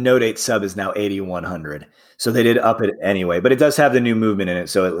the No Date sub is now $8,100. So they did up it anyway, but it does have the new movement in it.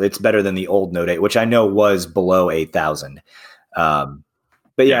 So it's better than the old No Date, which I know was below 8,000.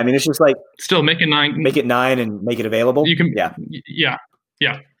 But yeah, I mean, it's just like still make it 9 and make it available. You can, yeah.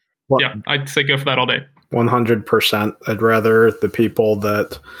 I'd say go for that all day. 100%. I'd rather the people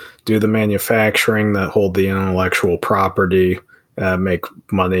that do the manufacturing, that hold the intellectual property, make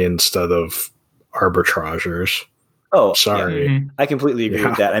money instead of arbitragers. Oh, sorry. Yeah. I completely agree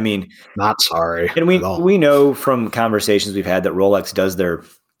with that. I mean, not sorry. And we know from conversations we've had that Rolex does their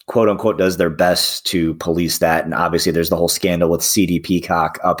quote unquote does their best to police that. And obviously there's the whole scandal with CD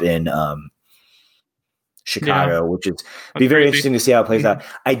Peacock up in Chicago, which is be very interesting to see how it plays out.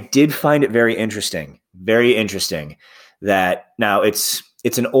 I did find it very interesting that now it's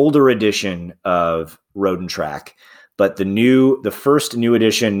an older edition of Road and Track, but the first new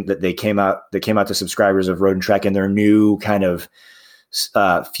edition that came out to subscribers of Road and Track, and their new kind of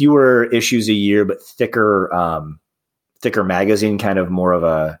fewer issues a year, but thicker magazine, kind of more of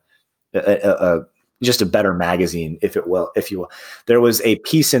a just a better magazine, if you will. There was a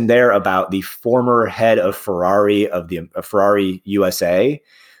piece in there about the former head of Ferrari Ferrari USA,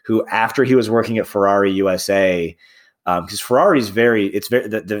 who after he was working at Ferrari USA, because Ferrari's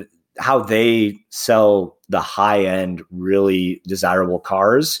how they sell the high end, really desirable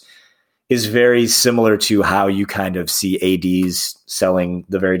cars is very similar to how you kind of see ADs selling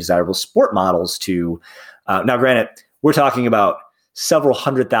the very desirable sport models to. Now, granted, we're talking about several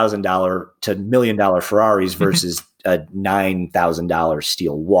 $100,000 to $1 million Ferraris versus a $9,000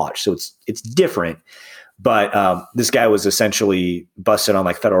 steel watch. So it's different. But this guy was essentially busted on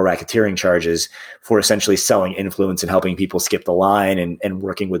like federal racketeering charges for essentially selling influence and helping people skip the line and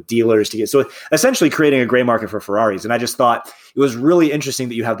working with dealers to get, so essentially creating a gray market for Ferraris. And I just thought it was really interesting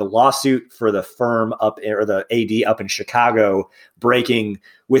that you have the lawsuit for the firm or the AD up in Chicago breaking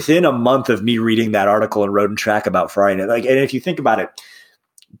within a month of me reading that article in Road and Track about Ferrari. And if you think about it,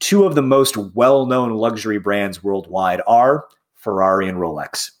 two of the most well-known luxury brands worldwide are Ferrari and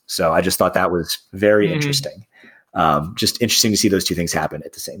Rolex. So I just thought that was very interesting. Just interesting to see those two things happen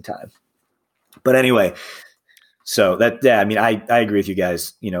at the same time. But anyway, so I mean, I agree with you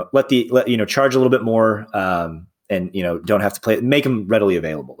guys. Charge a little bit more, and don't have to make them readily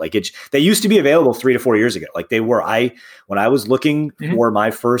available. Like they used to be available 3 to 4 years ago. Like they were. When I was looking for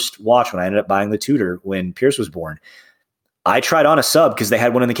my first watch, when I ended up buying the Tudor when Pierce was born, I tried on a sub because they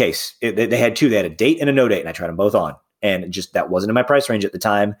had one in the case. They had two. They had a date and a no date, and I tried them both on. And just that wasn't in my price range at the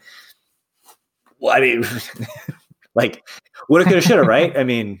time. Well, I mean, like, woulda, coulda, shoulda, right? I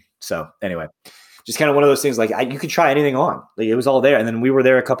mean, so anyway, just kind of one of those things. Like, you could try anything on. Like, it was all there. And then we were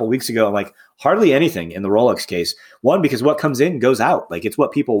there a couple weeks ago, and like hardly anything in the Rolex case. One, because what comes in goes out. Like, it's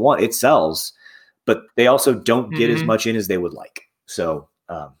what people want. It sells, but they also don't get as much in as they would like. So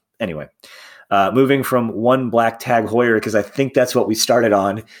anyway. Moving from one black Tag Heuer, because I think that's what we started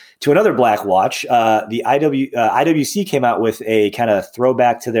on, to another black watch. The IWC came out with a kind of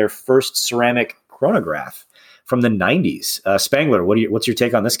throwback to their first ceramic chronograph from the 90s. Spangler, what's your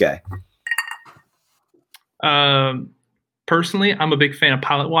take on this guy? Personally, I'm a big fan of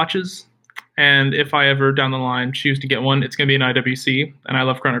pilot watches. And if I ever down the line choose to get one, it's going to be an IWC, and I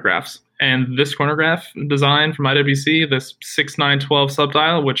love chronographs. And this chronograph design from IWC, this 6912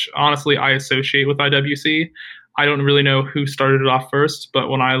 subdial, which honestly I associate with IWC. I don't really know who started it off first, but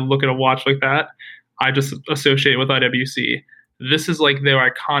when I look at a watch like that, I just associate it with IWC. This is like their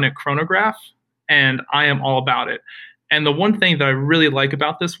iconic chronograph, and I am all about it. And the one thing that I really like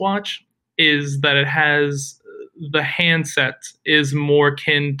about this watch is that it has the handset is more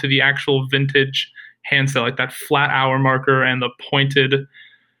akin to the actual vintage handset, like that flat hour marker and the pointed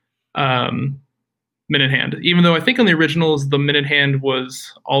minute hand. Even though I think on the originals, the minute hand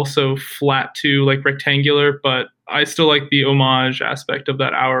was also flat too, like rectangular, but I still like the homage aspect of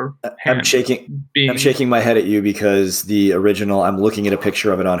that hour hand. I'm shaking my head at you because the original, I'm looking at a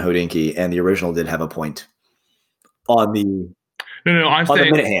picture of it on Hodinkee, and the original did have a point on the I'm saying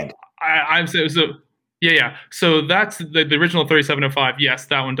the minute hand. I'm saying so. Yeah. So that's the original 3705. Yes,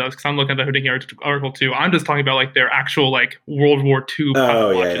 that one does, because I'm looking at the Hodinkee article too. I'm just talking about like their actual like World War II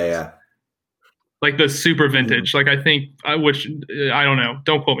watches. Yeah. Like the super vintage. Like I think, which I don't know.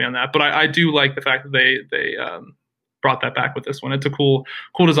 Don't quote me on that. But I do like the fact that they brought that back with this one. It's a cool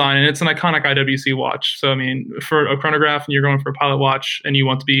design, and it's an iconic IWC watch. So I mean, for a chronograph, and you're going for a pilot watch, and you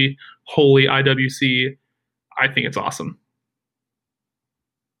want to be wholly IWC, I think it's awesome.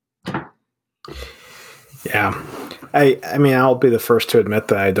 Yeah. I mean, I'll be the first to admit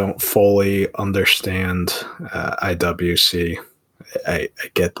that I don't fully understand IWC. I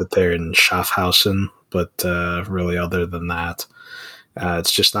get that they're in Schaffhausen, but really other than that,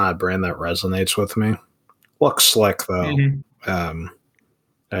 it's just not a brand that resonates with me. Looks slick, though. Mm-hmm.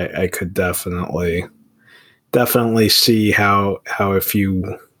 I could definitely see how if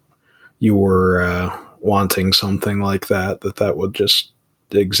you were wanting something like that would just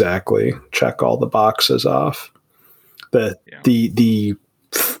exactly check all the boxes off. The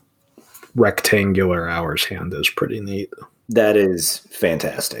rectangular hours hand is pretty neat. That is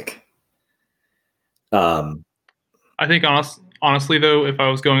fantastic. I think honestly though, if I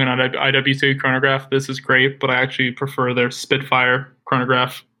was going on IWC chronograph, this is great, but I actually prefer their Spitfire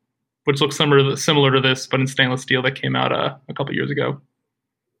chronograph, which looks similar to this, but in stainless steel, that came out a couple years ago.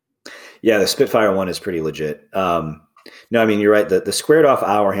 Yeah, the Spitfire one is pretty legit. No, I mean, you're right. The squared off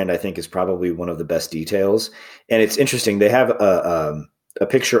hour hand, I think, is probably one of the best details. And it's interesting. They have a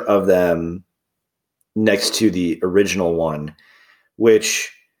picture of them next to the original one,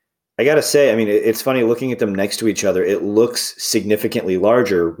 which I got to say, I mean, it's funny looking at them next to each other. It looks significantly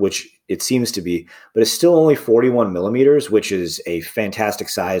larger, which it seems to be, but it's still only 41 millimeters, which is a fantastic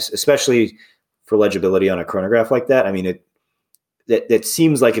size, especially for legibility on a chronograph like that. I mean, that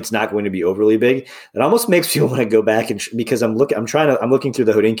seems like it's not going to be overly big. It almost makes me want to go back because I'm looking through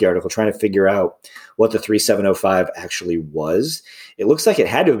the Hodinkee article, trying to figure out what the 3705 actually was. It looks like it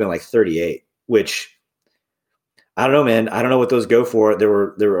had to have been like 38, which I don't know, man. I don't know what those go for. There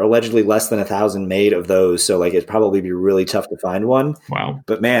were allegedly less than 1,000 made of those. So like, it'd probably be really tough to find one. Wow.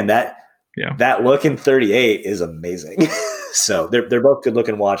 But man, that look in 38 is amazing. So they're both good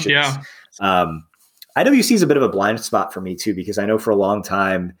looking watches. Yeah. IWC is a bit of a blind spot for me too, because I know for a long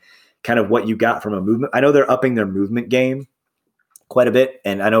time kind of what you got from a movement. I know they're upping their movement game quite a bit.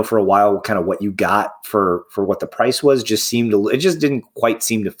 And I know for a while kind of what you got for what the price was it just didn't quite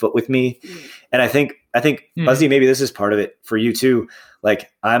seem to fit with me. And I think Buzzy, maybe this is part of it for you too.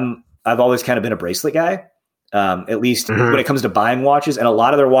 Like I've always kind of been a bracelet guy, at least when it comes to buying watches, and a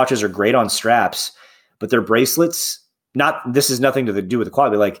lot of their watches are great on straps, but their bracelets, this is nothing to do with the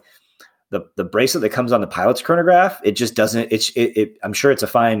quality, like the bracelet that comes on the pilot's chronograph, it just doesn't, I'm sure it's a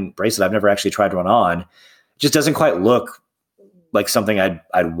fine bracelet. I've never actually tried one on. It just doesn't quite look like something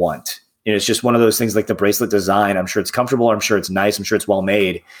I'd want. You know, it's just one of those things, like the bracelet design. I'm sure it's comfortable. I'm sure it's nice. I'm sure it's well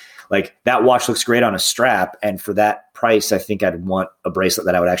made. Like that watch looks great on a strap. And for that price, I think I'd want a bracelet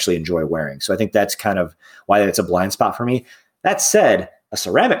that I would actually enjoy wearing. So I think that's kind of why it's a blind spot for me. That said, a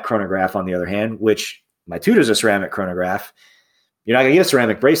ceramic chronograph, on the other hand, which my Tudor's a ceramic chronograph, you're not going to get a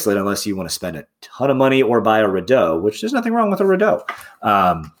ceramic bracelet unless you want to spend a ton of money or buy a Rideau, which there's nothing wrong with a Rideau.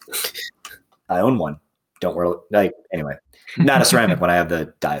 I own one. Don't worry. Like, anyway, not a ceramic when I have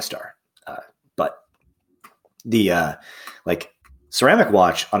the Diastar. But the ceramic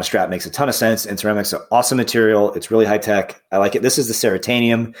watch on a strap makes a ton of sense. And ceramic's an awesome material. It's really high tech. I like it. This is the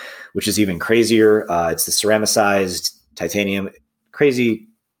Ceratanium, which is even crazier. It's the ceramicized titanium. Crazy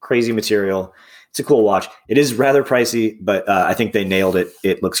material. It's a cool watch. It is rather pricey, but I think they nailed it.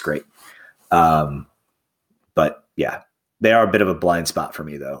 It looks great. But yeah, they are a bit of a blind spot for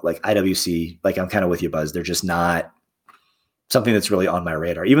me though. Like IWC, like I'm kind of with you, Buzz. They're just not something that's really on my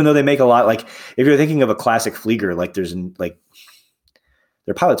radar, even though they make a lot. Like if you're thinking of a classic Flieger, like there's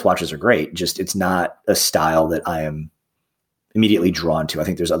their Pilot's watches are great. Just it's not a style that I am immediately drawn to. I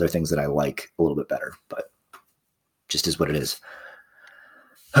think there's other things that I like a little bit better, but just is what it is.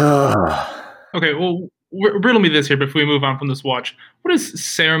 Okay, well, riddle me this here before we move on from this watch. What is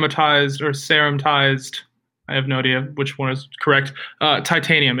ceramized or ceramtized? I have no idea which one is correct.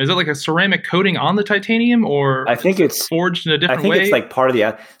 Titanium. Is it like a ceramic coating on the titanium, or I think it's forged in a different way? I think it's like part of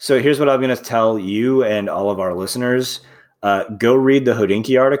the. So here's what I'm going to tell you and all of our listeners. Go read the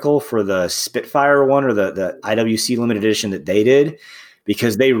Hodinkee article for the Spitfire one or the IWC limited edition that they did,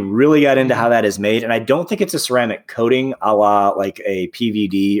 because they really got into how that is made. And I don't think it's a ceramic coating a la like a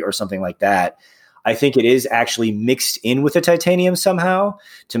PVD or something like that. I think it is actually mixed in with the titanium somehow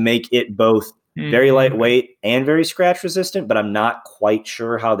to make it both very lightweight and very scratch resistant, but I'm not quite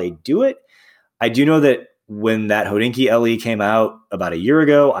sure how they do it. I do know that when that Hodinkee LE came out about a year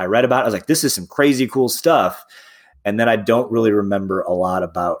ago, I read about it. I was like, this is some crazy cool stuff. And then I don't really remember a lot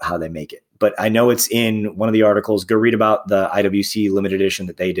about how they make it. But I know it's in one of the articles. Go read about the IWC limited edition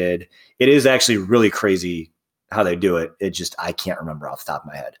that they did. It is actually really crazy how they do it. It just, I can't remember off the top of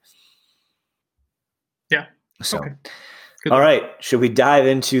my head. Yeah. So, okay. All right. Should we dive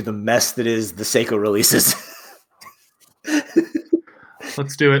into the mess that is the Seiko releases?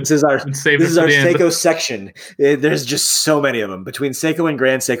 Let's do it. This is our Seiko section. There's just so many of them. Between Seiko and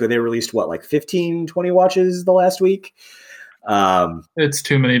Grand Seiko, they released like 15, 20 watches the last week. It's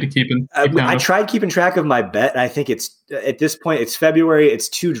too many to keep in. I tried keeping track of my bet. And I think it's at this point, it's February. It's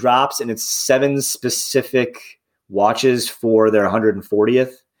 2 drops and it's 7 specific watches for their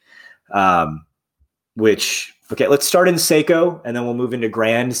 140th. Okay, let's start in Seiko, and then we'll move into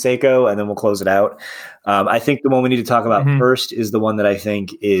Grand Seiko, and then we'll close it out. I think the one we need to talk about first is the one that I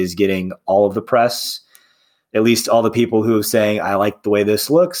think is getting all of the press, at least all the people who are saying, I like the way this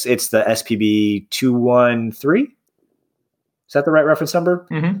looks. It's the SPB 213. Is that the right reference number?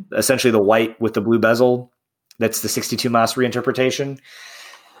 Mm-hmm. Essentially the white with the blue bezel. That's the 62 Mas reinterpretation.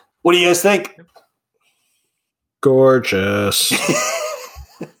 What do you guys think? Gorgeous.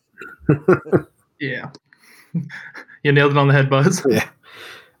 Yeah. You nailed it on the head, Buzz. Yeah.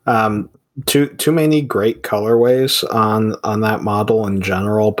 Too many great colorways on that model in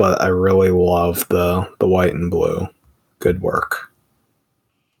general, but I really love the white and blue. Good work.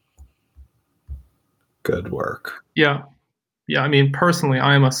 Good work. Yeah. Yeah. I mean, personally,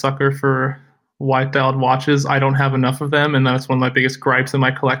 I am a sucker for white dialed watches. I don't have enough of them, and that's one of my biggest gripes in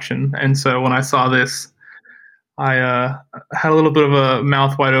my collection. And so when I saw this, I had a little bit of a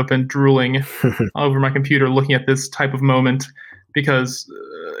mouth wide open, drooling over my computer, looking at this type of moment, because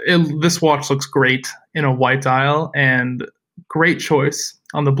this watch looks great in a white dial, and great choice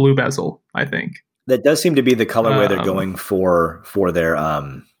on the blue bezel, I think. That does seem to be the colorway they're going for their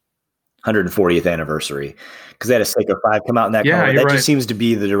 140th anniversary, because they had a Seiko 5 come out in that color. That just seems to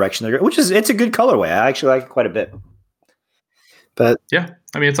be the direction they're going, it's a good colorway. I actually like it quite a bit. Yeah,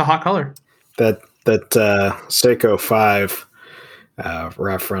 I mean, it's a hot color. That Seiko 5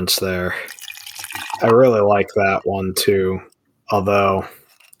 reference there, I really like that one too, although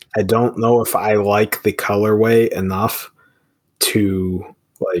I don't know if I like the colorway enough to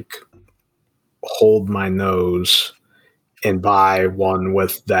like hold my nose and buy one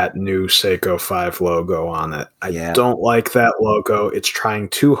with that new Seiko 5 logo on it. I don't like that logo. It's trying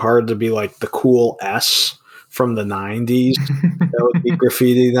too hard to be like the cool S from the 90s that would be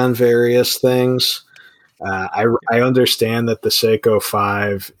graffitied on various things. I understand that the Seiko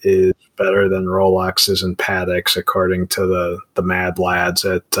 5 is better than Rolexes and Pateks, according to the mad lads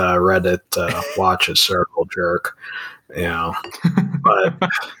at Reddit Watches Circle Jerk. But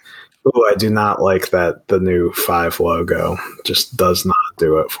I do not like that the new 5 logo just does not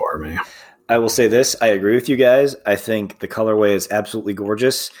do it for me. I will say this. I agree with you guys. I think the colorway is absolutely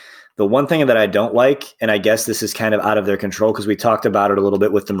gorgeous. The one thing that I don't like, and I guess this is kind of out of their control because we talked about it a little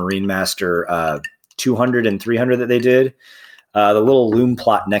bit with the Marine Master 200 and 300 that they did, the little loom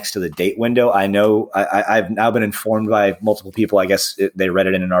plot next to the date window. I know I've now been informed by multiple people, I guess they read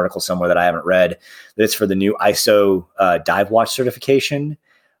it in an article somewhere that I haven't read, that it's for the new ISO dive watch certification.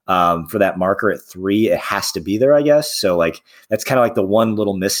 For that marker at 3, it has to be there, I guess. So like, that's kind of like the one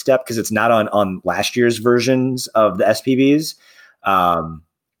little misstep because it's not on last year's versions of the SPBs.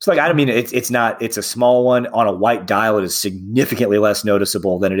 So like, I mean, it's a small one on a white dial. It is significantly less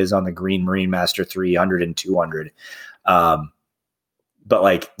noticeable than it is on the green Marine Master 300 and 200. But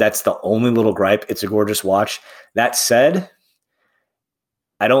like, that's the only little gripe. It's a gorgeous watch. That said,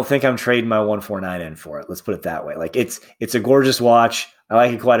 I don't think I'm trading my 149 in for it. Let's put it that way. Like it's a gorgeous watch. I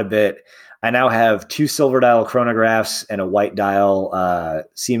like it quite a bit. I now have 2 silver dial chronographs and a white dial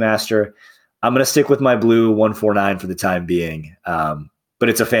Seamaster. I'm going to stick with my blue 149 for the time being. but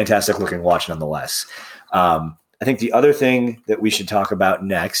it's a fantastic looking watch nonetheless. I think the other thing that we should talk about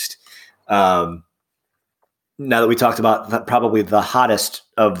next, now that we talked about probably the hottest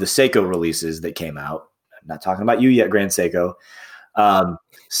of the Seiko releases that came out, I'm not talking about you yet, Grand Seiko.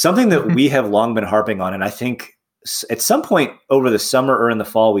 Something that we have long been harping on, and I think at some point over the summer or in the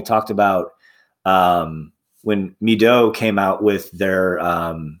fall, we talked about when Midou came out with their,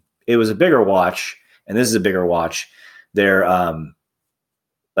 it was a bigger watch, and this is a bigger watch. Their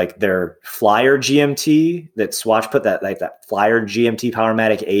their Flyer GMT that Swatch put that Flyer GMT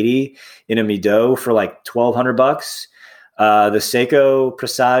Powermatic 80 in a Midou for like $1,200. The Seiko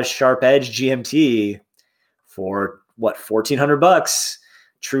Presage Sharp Edge GMT for what, $1,400?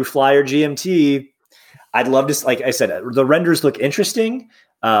 True Flyer GMT. I'd love to, like I said, the renders look interesting.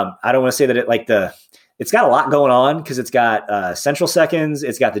 I don't want to say that it's got a lot going on because it's got central seconds,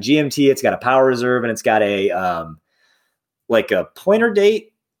 it's got the GMT, it's got a power reserve, and it's got a pointer date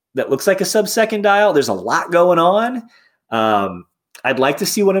that looks like a sub-second dial. There's a lot going on. I'd like to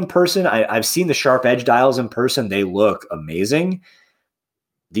see one in person. I've seen the Sharp Edge dials in person. They look amazing.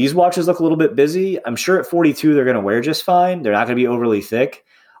 These watches look a little bit busy. I'm sure at 42 they're going to wear just fine. They're not going to be overly thick.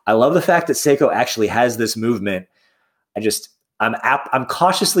 I love the fact that Seiko actually has this movement. I'm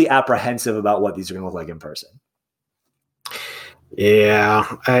cautiously apprehensive about what these are going to look like in person. Yeah,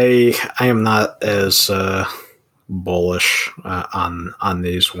 I am not as bullish on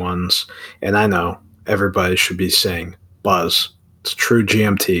these ones, and I know everybody should be saying, "Buzz, it's true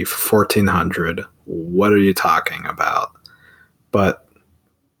GMT for $1,400. What are you talking about?" But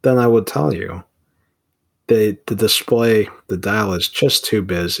then I would tell you, the display, the dial is just too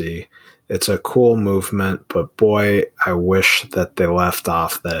busy. It's a cool movement, but boy, I wish that they left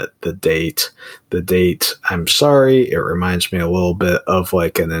off the date. The date, I'm sorry, it reminds me a little bit of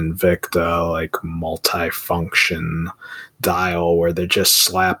like an Invicta, like multi-function dial where they're just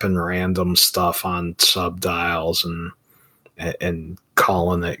slapping random stuff on sub-dials and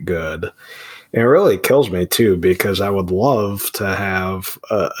calling it good. And it really kills me too, because I would love to have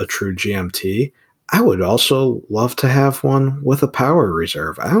a true GMT. I would also love to have one with a power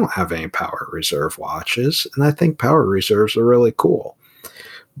reserve. I don't have any power reserve watches, and I think power reserves are really cool.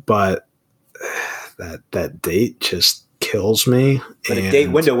 But that date just kills me. But a date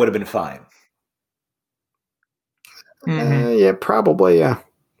window would have been fine. Yeah, probably, yeah.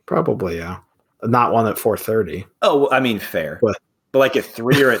 Not one at 4:30. Oh, I mean, fair. But like at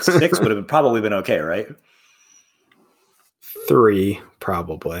 3 or at 6 would have probably been okay, right? 3,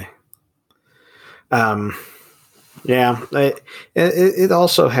 probably. Yeah, it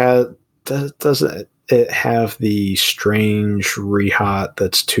also doesn't it have the strange rehot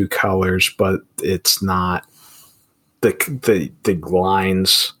that's 2 colors, but it's not the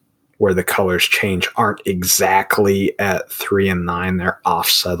lines where the colors change aren't exactly at 3 and 9. They're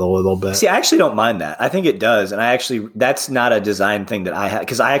offset a little bit. See, I actually don't mind that. I think it does. And that's not a design thing that I have,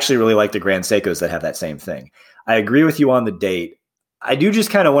 because I actually really like the Grand Seikos that have that same thing. I agree with you on the date. I do just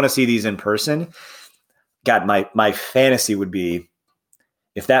kind of want to see these in person. God, my fantasy would be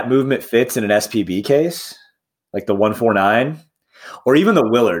if that movement fits in an SPB case, like the 149, or even the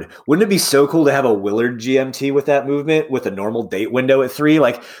Willard. Wouldn't it be so cool to have a Willard GMT with that movement with a normal date window at 3?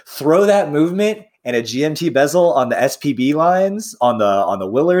 Like throw that movement and a GMT bezel on the SPB lines, on the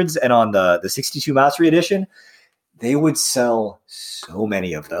Willards and on the 62 Massery edition. They would sell so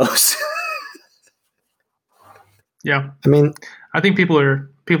many of those. Yeah. I mean, I think people are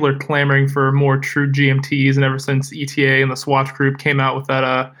clamoring for more true GMTs, and ever since ETA and the Swatch Group came out with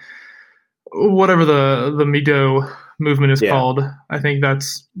that whatever the Midou movement is called, I think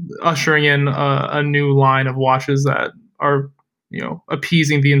that's ushering in a new line of watches that are,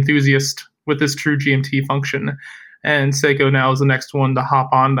 appeasing the enthusiast with this true GMT function. And Seiko now is the next one to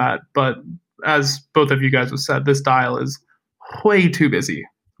hop on that. But as both of you guys have said, this dial is way too busy.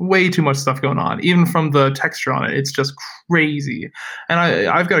 Way too much stuff going on. Even from the texture on it, it's just crazy. And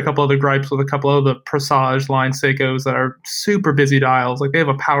I've got a couple other gripes with a couple of the Presage line Seikos that are super busy dials. Like they have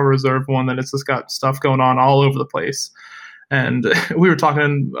a power reserve one that it's just got stuff going on all over the place. And we were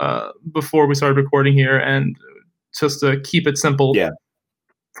talking before we started recording here, and just to keep it simple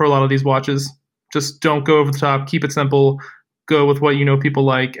for a lot of these watches, just don't go over the top, keep it simple, go with what people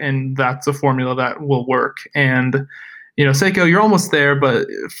like, and that's a formula that will work. And Seiko, you're almost there, but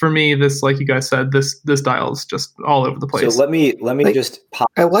for me, this, like you guys said, this dial is just all over the place. So let me just pop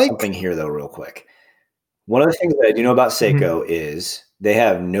something here, though, real quick. One of the things that I do know about Seiko is they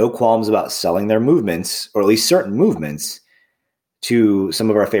have no qualms about selling their movements, or at least certain movements, to some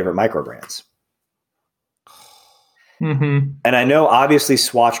of our favorite micro brands. Mm-hmm. And I know, obviously,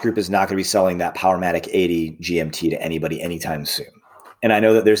 Swatch Group is not going to be selling that Powermatic 80 GMT to anybody anytime soon. And I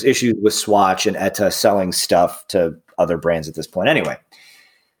know that there's issues with Swatch and ETA selling stuff to other brands at this point. Anyway,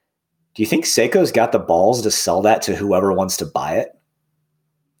 do you think Seiko's got the balls to sell that to whoever wants to buy it?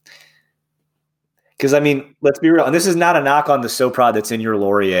 Because, I mean, let's be real. And this is not a knock on the Soprod that's in your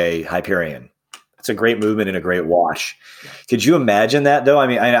Laurier Hyperion. It's a great movement and a great wash. Could you imagine that, though? I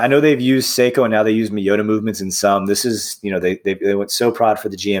mean, I know they've used Seiko and now they use Miyota movements in some. This is, they went Soprod for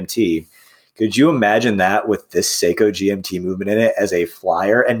the GMT. Could you imagine that with this Seiko GMT movement in it as a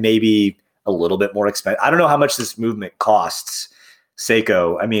flyer and maybe a little bit more expensive? I don't know how much this movement costs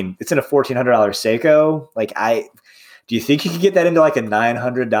Seiko. I mean, it's in a $1,400 Seiko. Do you think you could get that into like a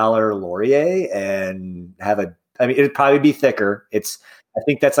 $900 Laurier and have it'd probably be thicker. I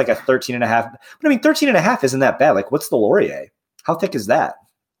think that's like a 13.5. But I mean, 13.5 isn't that bad. Like, what's the Laurier? How thick is that?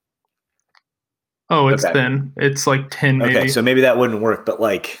 Oh, it's thin. It's like 10 maybe. Okay, so maybe that wouldn't work, but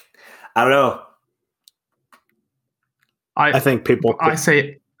like, I don't know. I think people. I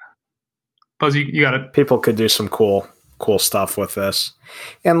say, Buzz, you got it. People could do some cool stuff with this,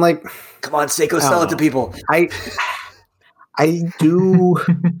 and like, come on, Seiko, sell it to people. I do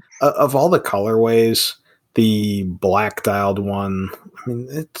of all the colorways, the black dialed one. I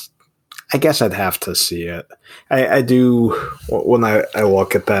mean, I guess I'd have to see it. I do when I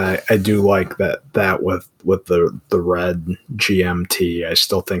look at that. I do like that with the red GMT. I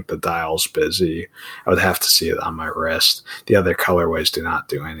still think the dial's busy. I would have to see it on my wrist. The other colorways do not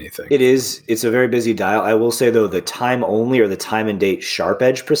do anything. It's a very busy dial. I will say though, the time only or the time and date sharp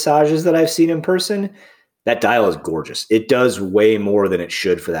edge pressages that I've seen in person, that dial is gorgeous. It does way more than it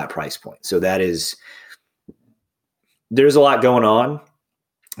should for that price point. So there's a lot going on.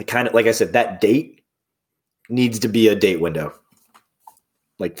 Like I said, that date needs to be a date window.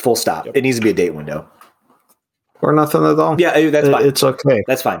 Like full stop. Yep. It needs to be a date window. Or nothing at all. Yeah, that's fine. It's okay.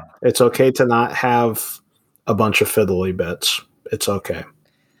 That's fine. It's okay to not have a bunch of fiddly bits. It's okay.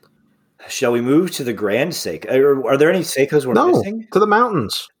 Shall we move to the Grand Seiko? Are there any Seikos we're missing? To the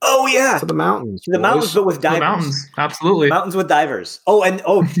mountains. Oh, yeah. To the mountains. To the mountains, but with divers. The mountains, absolutely. Mountains with divers. Oh, and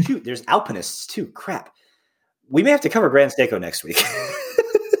shoot, there's alpinists too. Crap. We may have to cover Grand Seiko next week.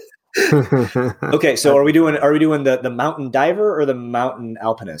 Okay, so are we doing the mountain diver or the mountain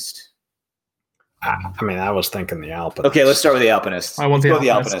alpinist? I mean, I was thinking the alpinist. Okay, let's start with the alpinist. Let's go with the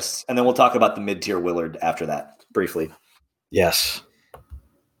alpinist, and then we'll talk about the mid-tier Willard after that briefly. Yes.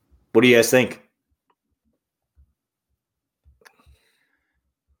 What do you guys think?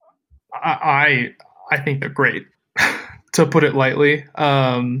 I think they're great, to put it lightly.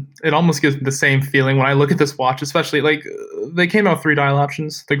 It almost gives me the same feeling when I look at this watch, especially like they came out with 3 dial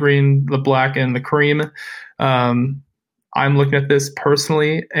options: the green, the black, and the cream. I'm looking at this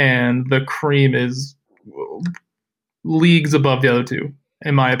personally, and the cream is leagues above the other two,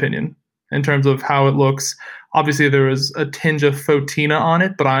 in my opinion, in terms of how it looks. Obviously, there is a tinge of Fotina on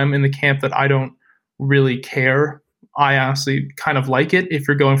it, but I'm in the camp that I don't really care. I honestly kind of like it. If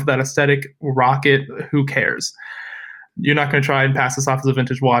you're going for that aesthetic, rock it. Who cares? You're not going to try and pass this off as a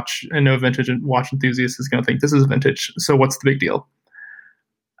vintage watch, and no vintage watch enthusiast is going to think this is vintage. So what's the big deal?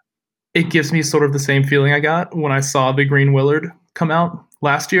 It gives me sort of the same feeling I got when I saw the Green Willard come out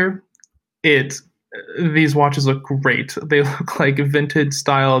last year. These watches look great. They look like vintage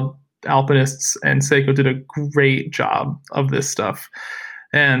style alpinists, and Seiko did a great job of this stuff.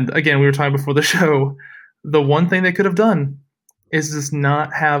 And again, we were talking before the show, the one thing they could have done is just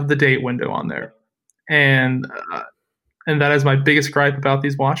not have the date window on there. And that is my biggest gripe about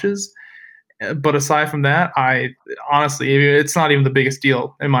these watches. But aside from that, I honestly, it's not even the biggest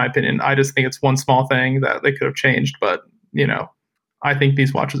deal in my opinion. I just think it's one small thing that they could have changed. But, I think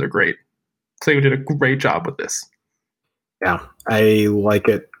these watches are great. Seiko did a great job with this. Yeah, I like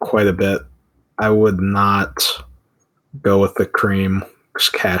it quite a bit. I would not go with the cream because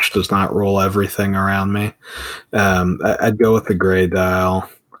cash does not roll everything around me. I'd go with the gray dial.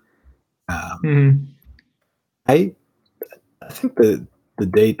 I think the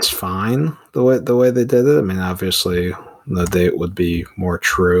date's fine the way they did it. I mean, obviously the date would be more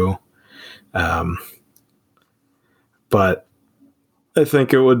true, but I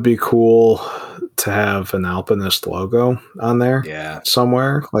think it would be cool to have an alpinist logo on there,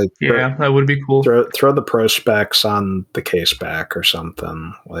 somewhere. That would be cool. Throw the pro specs on the case back or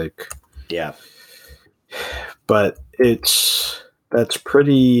something. But that's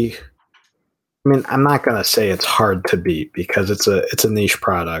pretty. I mean, I'm not gonna say it's hard to beat because it's a niche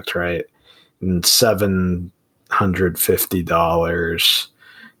product, right? And $750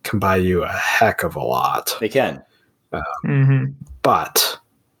 can buy you a heck of a lot. They can. But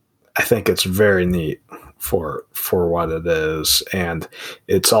I think it's very neat for what it is, and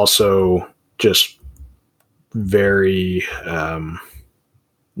it's also just very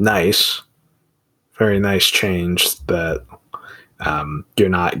nice, very nice change that you're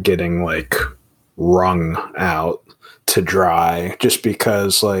not getting like wrung out to dry just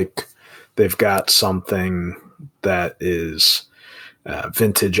because like they've got something that is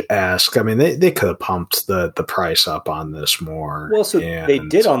vintage-esque. I mean, they could have pumped the price up on this more. Well, so they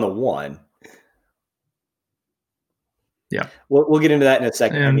did on the one. Yeah, we'll get into that in a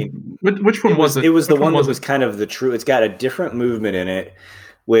second. And I mean, which one was it? It was the one that was kind of the true. It's got a different movement in it,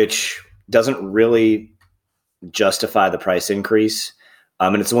 which doesn't really justify the price increase.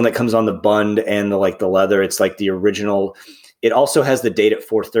 And it's the one that comes on the bund and the leather. It's like the original. It also has the date at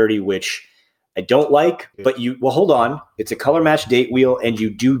 430, which I don't like. But hold on. It's a color match date wheel, and you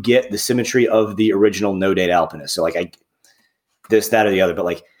do get the symmetry of the original no date Alpinist. So this, that, or the other. But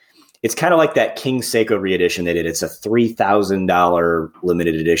like, it's kind of like that King Seiko reedition they did. It's a $3,000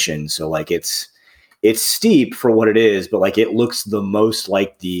 limited edition. So like it's steep for what it is, but like it looks the most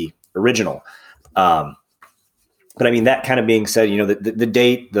like the original. But I mean, that kind of being said, the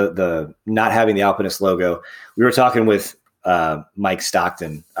date, the not having the Alpinist logo, we were talking with Mike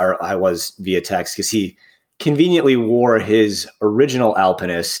Stockton, or I was via text, because he conveniently wore his original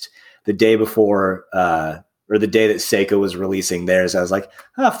Alpinist the day before, or the day that Seiko was releasing theirs. I was like,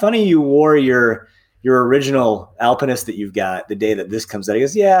 funny you wore your original Alpinist that you've got the day that this comes out. He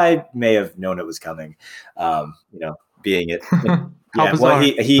goes, yeah, I may have known it was coming, being it. Yeah, well,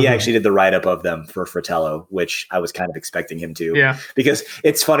 he actually did the write-up of them for Fratello, which I was kind of expecting him to. Yeah. Because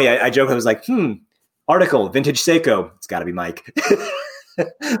it's funny. I joke, I was like, article, vintage Seiko. It's got to be Mike.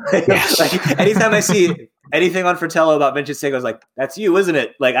 Yes. Like, anytime I see anything on Fratello about vintage Seiko, I was like, that's you, isn't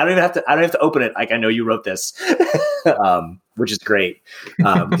it? Like, I don't have to open it. Like, I know you wrote this, which is great.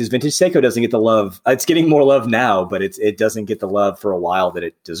 Because vintage Seiko doesn't get the love. It's getting more love now, but it doesn't get the love for a while that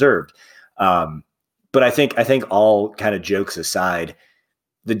it deserved. But I think all kind of jokes aside,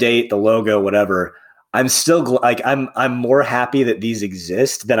 the date, the logo, whatever, I'm still I'm more happy that these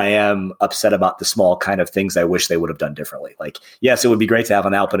exist than I am upset about the small kind of things I wish they would have done differently. Like, yes, it would be great to have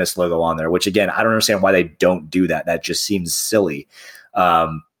an Alpinist logo on there, which again, I don't understand why they don't do that. That just seems silly.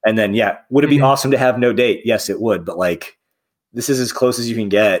 And then, yeah, would it be awesome to have no date? Yes, it would. But like, this is as close as you can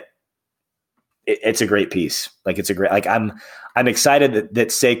get. It's a great piece. Like, it's a great, like, I'm excited that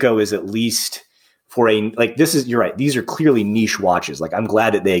Seiko is at least for you're right. These are clearly niche watches. Like, I'm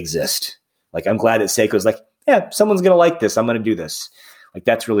glad that they exist. Like, I'm glad that Seiko's like, yeah, someone's going to like this. I'm going to do this. Like,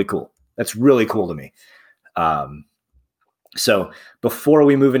 that's really cool. That's really cool to me. So before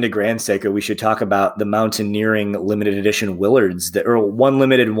we move into Grand Seiko, we should talk about the Mountaineering limited edition Willards or one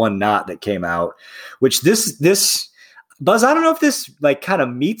limited, one not, that came out, which this Buzz, I don't know if this like kind of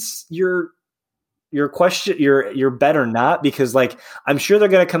meets your question, your bet or not, because like, I'm sure they're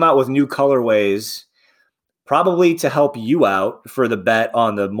going to come out with new colorways, probably to help you out for the bet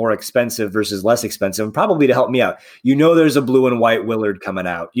on the more expensive versus less expensive, and probably to help me out. There's a blue and white Willard coming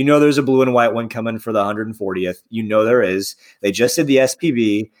out. There's a blue and white one coming for the 140th. There is. They just did the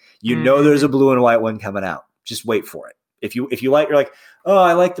SPB. There's a blue and white one coming out. Just wait for it. If you like, you're like, oh,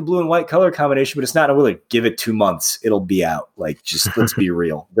 I like the blue and white color combination, but it's not a Willard. Give it 2 months. It'll be out. Like, just let's be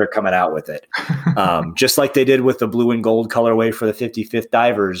real. They're coming out with it. Just like they did with the blue and gold colorway for the 55th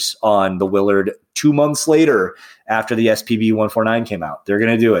Divers on the Willard 2 months later after the SPB 149 came out. They're going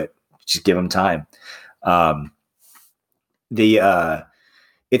to do it. Just give them time.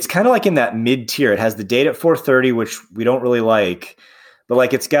 It's kind of like in that mid tier. It has the date at 430, which we don't really like. But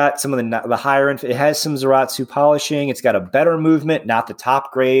like, it's got some of the higher end. It has some Zaratsu polishing. It's got a better movement, not the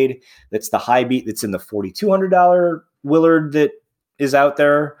top grade. That's the high beat. That's in the $4,200 Willard that is out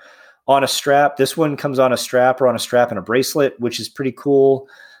there on a strap. This one comes on a strap or on a strap and a bracelet, which is pretty cool.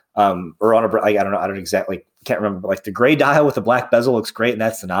 Or on I don't know. I don't exactly can't remember. But like, the gray dial with the black bezel looks great, and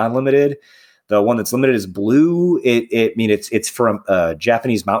that's the non-limited. The one that's limited is blue. It's for a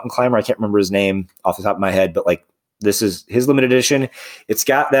Japanese mountain climber. I can't remember his name off the top of my head, but like, this is his limited edition. It's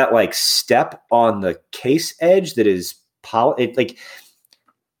got that like step on the case edge that is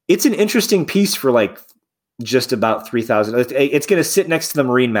it's an interesting piece for like just about $3,000. It's going to sit next to the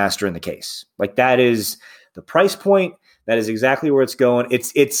Marine Master in the case. Like, that is the price point. That is exactly where it's going.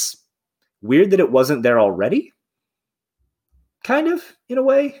 It's weird that it wasn't there already, kind of, in a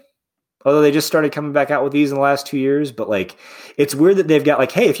way. Although they just started coming back out with these in the last 2 years. But like, it's weird that they've got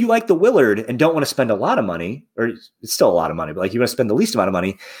like, hey, if you like the Willard and don't want to spend a lot of money, or it's still a lot of money, but like, you want to spend the least amount of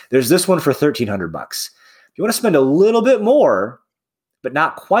money, there's this one for $1,300. If you want to spend a little bit more, but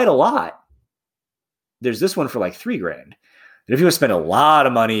not quite a lot, there's this one for like $3,000. And if you want to spend a lot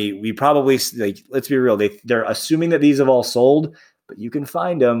of money, we probably, like, let's be real, they're assuming that these have all sold, but you can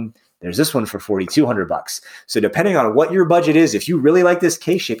find them There's this one for $4,200. So depending on what your budget is, if you really like this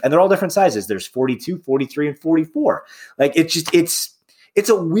case shape, and they're all different sizes, there's 42, 43, and 44. Like it's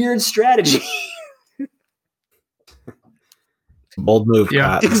a weird strategy. Bold move.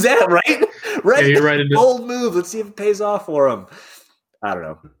 Yeah. Pat. Is that right? Right. Yeah, you're right. Bold move. Let's see if it pays off for them. I don't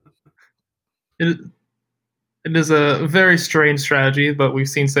know. It is a very strange strategy, but we've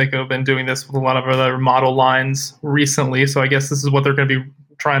seen Seiko been doing this with a lot of other model lines recently. So I guess this is what they're going to be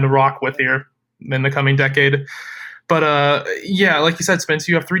trying to rock with here in the coming decade. But yeah, like you said, Spence,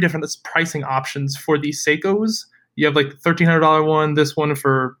 you have 3 different pricing options for these Seikos. You have like the $1,300 one, this one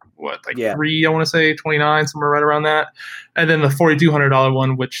for $3, I want to say $29, somewhere right around that, and then the $4,200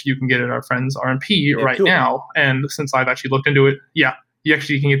 one, which you can get at our friends RMP right now. And since I've actually looked into it, yeah, you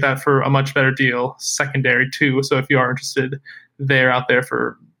actually can get that for a much better deal, secondary too. So if you are interested, they're out there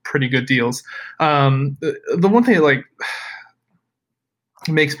for pretty good deals. The one thing that like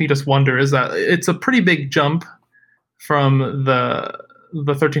makes me just wonder is that it's a pretty big jump from the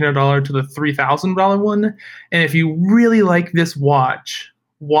 $1,300 to the $3,000 one. And if you really like this watch,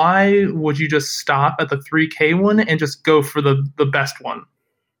 why would you just stop at the 3K one and just go for the best one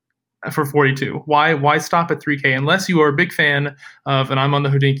for 42? Why stop at 3K unless you are a big fan of? And I'm on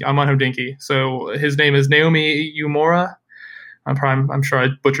Hodinkee. So his name is Naomi Uemura. I'm sure I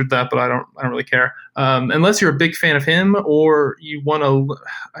butchered that, but I don't really care. Unless you're a big fan of him, or you want to,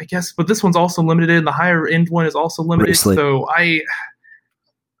 I guess. But this one's also limited. The higher end one is also limited. Bracelet. So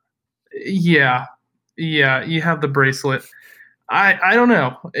yeah, you have the bracelet. I don't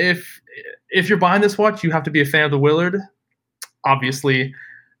know if you're buying this watch, you have to be a fan of the Willard, obviously.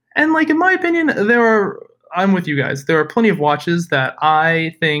 And like in my opinion, I'm with you guys. There are plenty of watches that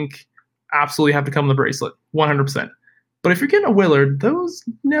I think absolutely have to come on the bracelet, 100%. But if you're getting a Willard, those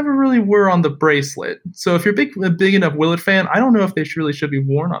never really were on the bracelet. So if you're a big enough Willard fan, I don't know if they really should be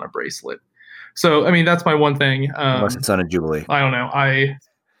worn on a bracelet. So I mean, that's my one thing. Unless it's on a Jubilee. I don't know.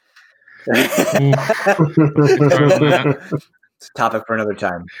 It's a topic for another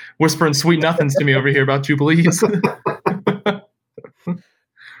time. Whispering sweet nothings to me over here about Jubilees.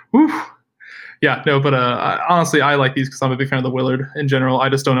 Yeah, no, but honestly, I like these because I'm a big fan of the Willard in general. I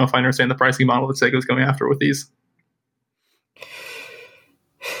just don't know if I understand the pricing model that Seiko's going after with these.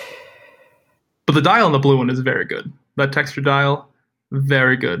 But the dial on the blue one is very good. That texture dial,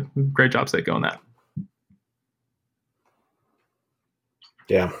 very good. Great job, Seiko, on that.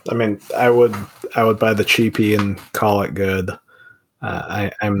 Yeah, I mean, I would buy the cheapie and call it good.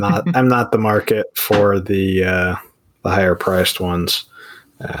 I'm not the market for the higher priced ones,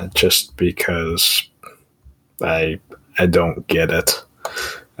 just because I don't get it,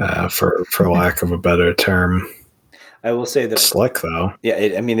 for lack of a better term. I will say that slick though.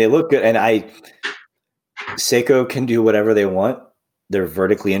 Yeah, they look good, and Seiko can do whatever they want. They're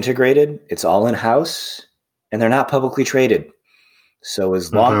vertically integrated. It's all in house, and they're not publicly traded. So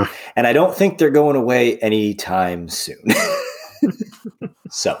as long, and I don't think they're going away anytime soon.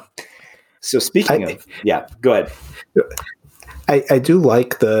 So speaking of, go ahead. I do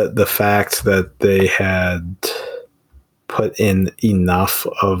like the fact that they had put in enough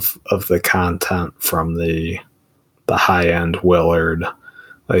of the content from the high end Willard,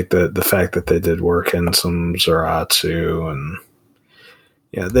 like the fact that they did work in some Zaratsu, and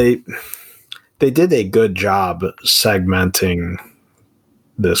they did a good job segmenting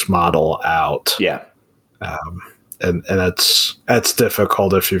this model out. Yeah. And that's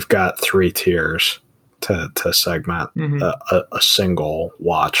difficult if you've got 3 tiers to segment a single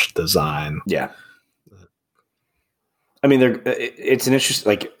watch design. Yeah. I mean, it's an interesting,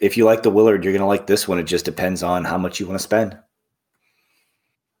 like, if you like the Willard, you're going to like this one. It just depends on how much you want to spend.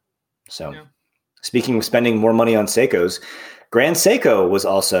 So, Speaking of spending more money on Seikos, Grand Seiko was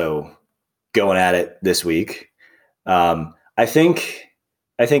also going at it this week. I think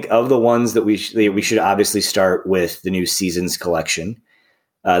of the ones that we should obviously start with the new Seasons collection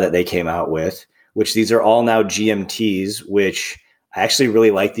that they came out with, which these are all now GMTs, which I actually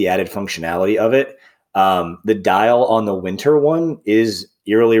really like the added functionality of it. The dial on the winter one is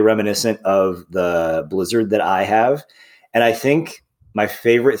eerily reminiscent of the Blizzard that I have. And I think my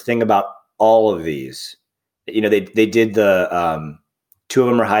favorite thing about all of these, they did the 2 of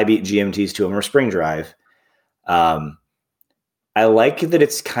them are high beat GMTs, 2 of them are spring drive. I like that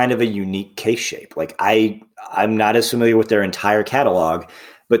it's kind of a unique case shape. Like I'm not as familiar with their entire catalog,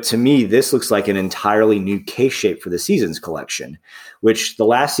 but to me, this looks like an entirely new case shape for the Seasons collection, which the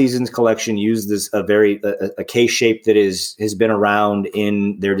last Seasons collection used a case shape that has been around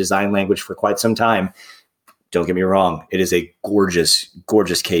in their design language for quite some time. Don't get me wrong. It is a gorgeous,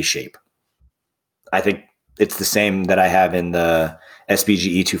 gorgeous case shape. I think It's the same that I have in the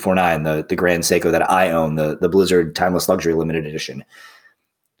SBG E249, the Grand Seiko that I own, the Blizzard Timeless Luxury Limited Edition.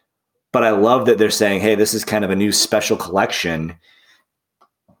 But I love that they're saying, hey, this is kind of a new special collection,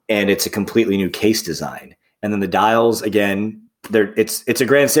 and it's a completely new case design. And then the dials, again, it's a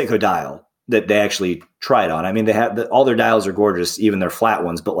Grand Seiko dial that they actually tried on. I mean, they have all their dials are gorgeous, even their flat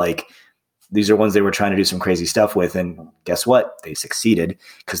ones, but like these are ones they were trying to do some crazy stuff with. And guess what? They succeeded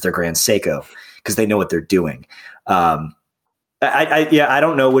because they're Grand Seiko, because they know what they're doing. I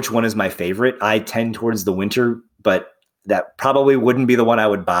don't know which one is my favorite. I tend towards the winter, but that probably wouldn't be the one I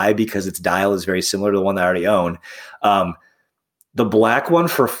would buy because its dial is very similar to the one I already own. The black one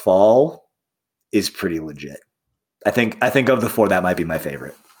for fall is pretty legit. I think of the four, that might be my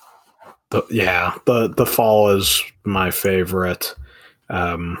favorite. The fall is my favorite,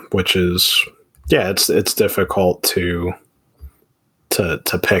 which is it's difficult to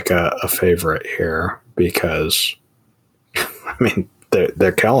pick a favorite here because I mean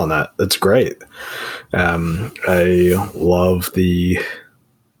they're killing it. It's great. I love the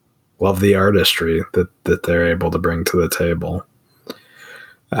artistry that they're able to bring to the table.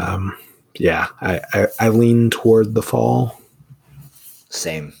 I lean toward the fall.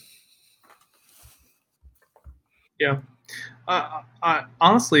 Same. Yeah.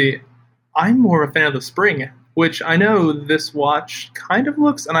 Honestly, I'm more a fan of the spring, which I know this watch kind of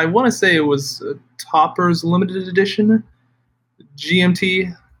looks, and I want to say it was Topper's limited edition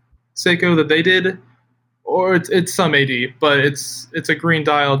GMT Seiko that they did, or it's some AD, but it's a green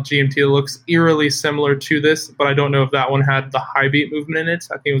dial GMT that looks eerily similar to this, but I don't know if that one had the high beat movement in it.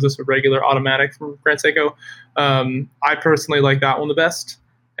 I think it was just a regular automatic from Grand Seiko. I personally like that one the best.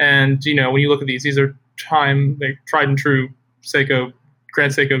 And, when you look at these are tried and true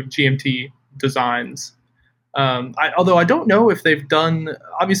Grand Seiko GMT designs. Although I don't know if they've done,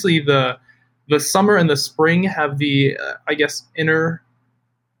 obviously the summer and the spring have the, inner,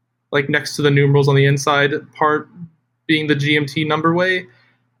 like next to the numerals on the inside part being the GMT number way.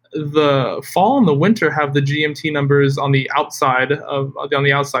 The fall and the winter have the GMT numbers on the outside on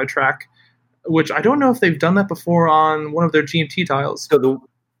the outside track, which I don't know if they've done that before on one of their GMT tiles.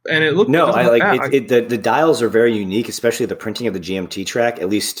 And it looked the dials are very unique, especially the printing of the GMT track, at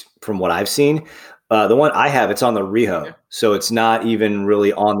least from what I've seen. The one I have, it's on the Riho, so it's not even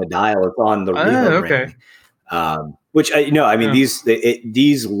really on the dial; it's on the Riho ring. Which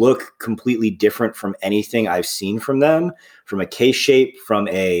these look completely different from anything I've seen from them, from a case shape,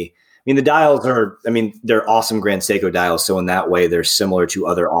 the dials are, they're awesome Grand Seiko dials. So in that way, they're similar to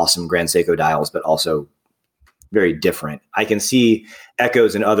other awesome Grand Seiko dials, but also very different. I can see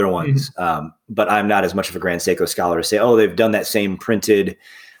echoes in other ones, but I'm not as much of a Grand Seiko scholar to say, oh, they've done that same printed,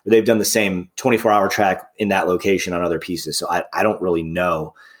 or they've done the same 24-hour track in that location on other pieces. So I don't really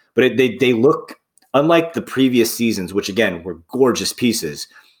know, but they look, unlike the previous seasons, which again were gorgeous pieces,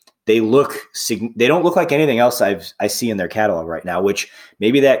 they don't look like anything else I see in their catalog right now, which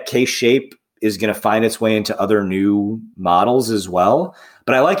maybe that case shape is going to find its way into other new models as well.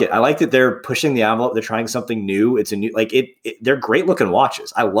 But I like it. I like that they're pushing the envelope. They're trying something new. It's a new, they're great looking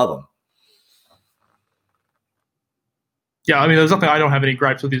watches. I love them. Yeah, there's nothing. I don't have any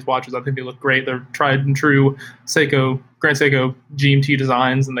gripes with these watches. I think they look great. They're tried and true Grand Seiko GMT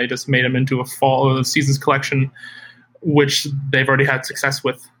designs, and they just made them into a fall or seasons collection, which they've already had success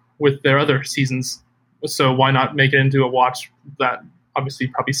with their other seasons. So why not make it into a watch that obviously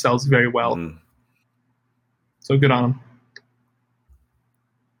probably sells very well? So good on them.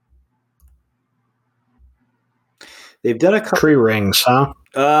 They've done a couple tree rings, huh?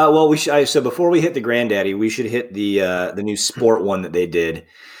 Well, we should. So before we hit the Granddaddy, we should hit the new sport one that they did.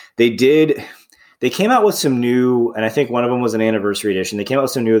 They came out with some new, and I think one of them was an anniversary edition. They came out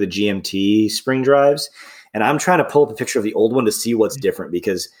with some new of the GMT spring drives, and I'm trying to pull up a picture of the old one to see what's different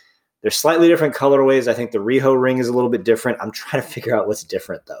because they're slightly different colorways. I think the Riho ring is a little bit different. I'm trying to figure out what's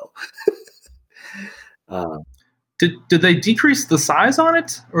different though. Did they decrease the size on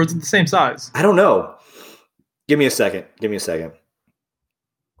it, or is it the same size? I don't know. Give me a second.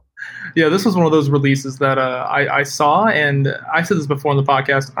 Yeah, this was one of those releases that I saw, and I said this before on the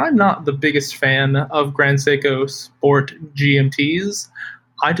podcast. I'm not the biggest fan of Grand Seiko Sport GMTs.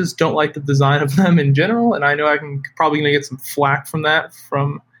 I just don't like the design of them in general, and I know I'm probably going to get some flack from that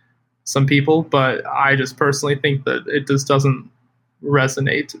from some people, but I just personally think that it just doesn't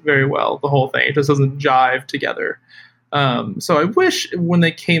resonate very well, the whole thing. It just doesn't jive together. So I wish when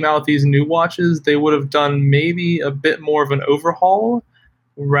they came out with these new watches, they would have done maybe a bit more of an overhaul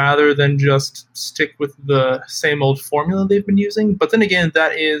rather than just stick with the same old formula they've been using. But then again,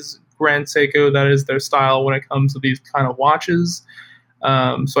 that is Grand Seiko. That is their style when it comes to these kind of watches.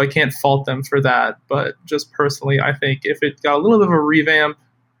 So I can't fault them for that. But just personally, I think if it got a little bit of a revamp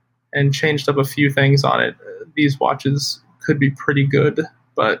and changed up a few things on it, these watches could be pretty good.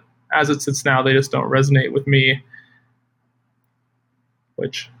 But as it sits now, they just don't resonate with me,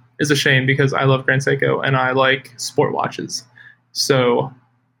 which is a shame because I love Grand Seiko and I like sport watches. So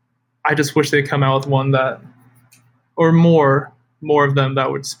I just wish they'd come out with one that, or more of them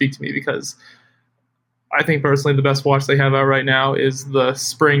that would speak to me, because I think personally the best watch they have out right now is the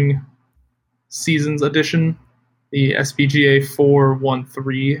Spring Seasons Edition, the SPGA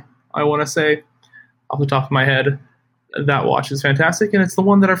 413, I want to say, off the top of my head. That watch is fantastic, and it's the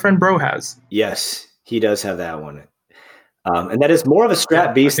one that our friend Bro has. Yes, he does have that one. And that is more of a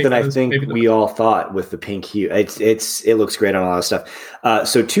strap beast than I think we all thought with the pink hue. It looks great on a lot of stuff.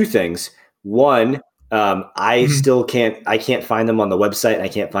 So two things. One, I still can't find them on the website, and I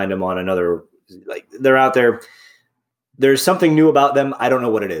can't find them on another, like, they're out there. There's something new about them. I don't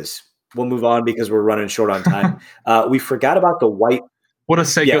know what it is. We'll move on because we're running short on time. We forgot about the white. What a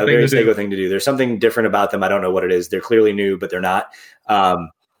Seiko thing to do. There's something different about them. I don't know what it is. They're clearly new, but they're not.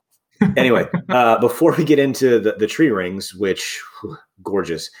 Anyway, before we get into the tree rings, which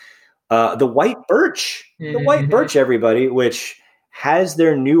gorgeous, the white birch, everybody, which has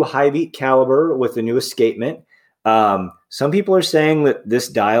their new high beat caliber with the new escapement. Some people are saying that this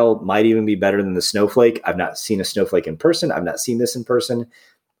dial might even be better than the Snowflake. I've not seen a Snowflake in person. I've not seen this in person.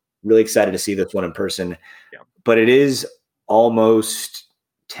 Really excited to see this one in person, but it is almost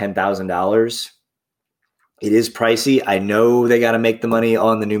 $10,000. It is pricey. I know they got to make the money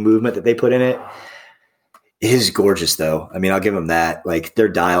on the new movement that they put in it. It is gorgeous, though. I mean, I'll give them that. Like, their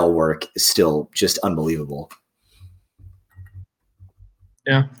dial work is still just unbelievable.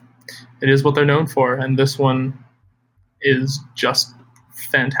 Yeah, it is what they're known for, and this one is just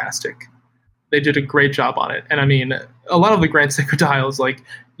fantastic. They did a great job on it. And I mean, a lot of the Grand Seiko dials, like,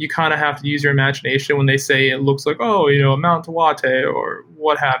 you kind of have to use your imagination when they say it looks like, a Mount Tawate or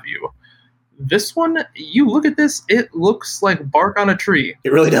what have you. This one, you look at this, it looks like bark on a tree.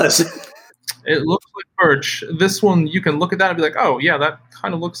 It really does. It looks like birch. This one, you can look at that and be like, oh, yeah, that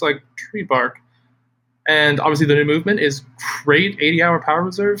kind of looks like tree bark. And obviously the new movement is great. 80-hour power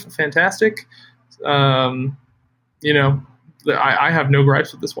reserve, fantastic. I have no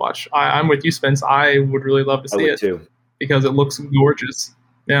gripes with this watch. I'm with you, Spence. I would really love to see it too, because it looks gorgeous.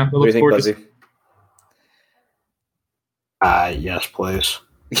 Yeah, it looks gorgeous. Buzzy? Yes, please.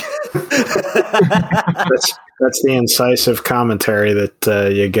 That's the incisive commentary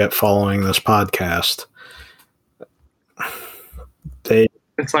that you get following this podcast.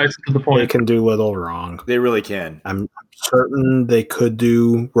 Incisive to the point. They can do little wrong. They really can. I'm certain they could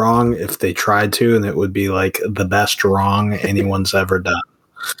do wrong if they tried to, and it would be like the best wrong anyone's ever done.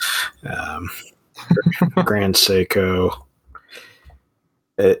 Grand Seiko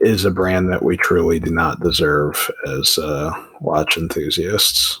is a brand that we truly do not deserve as watch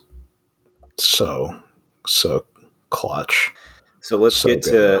enthusiasts. So clutch. So let's get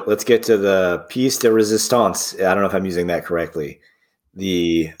to the piece de resistance. I don't know if I'm using that correctly.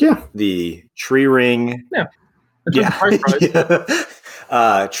 The tree ring.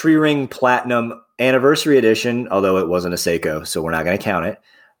 Tree ring platinum anniversary edition, although it wasn't a Seiko, so we're not going to count it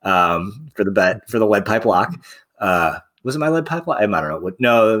for the lead pipe lock. Was it my lead pipe lock? I don't know.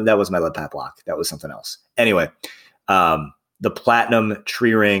 No, that was my lead pipe lock. That was something else. Anyway, the platinum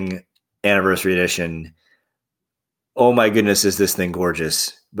tree ring anniversary edition. Oh my goodness, is this thing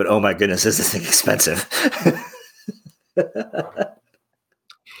gorgeous? But oh my goodness, is this thing expensive?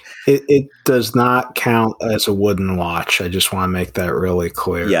 It does not count as a wooden watch. I just want to make that really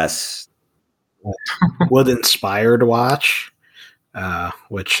clear. Yes. Wood-inspired watch,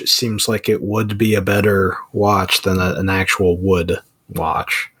 which seems like it would be a better watch than an actual wood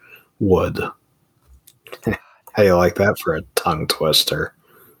watch. Wood. How you like that for a tongue twister?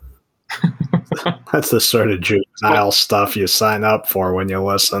 That's the sort of juvenile stuff you sign up for when you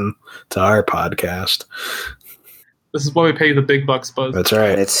listen to our podcast. This is why we pay the big bucks, Buzz. That's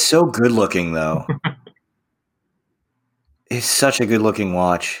right. It's so good looking, though. It's such a good looking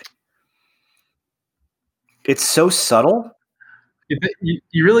watch. It's so subtle.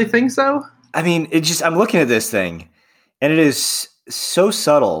 You really think so? I mean, I'm looking at this thing, and it is so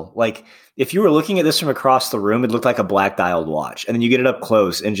subtle. Like, if you were looking at this from across the room, it looked like a black dialed watch, and then you get it up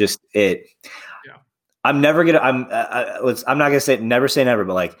close, and just it. Yeah. I'm not gonna say never say never,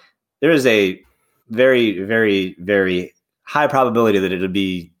 but like, there is a very, very, very high probability that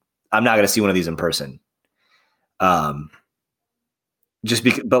I'm not going to see one of these in person. I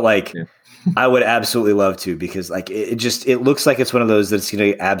would absolutely love to, because like, it looks like it's one of those that's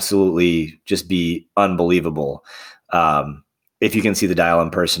going to absolutely just be unbelievable. if you can see the dial in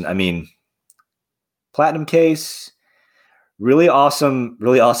person. I mean, platinum case, really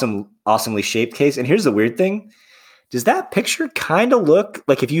awesomely shaped case. And here's the weird thing. Does that picture kind of look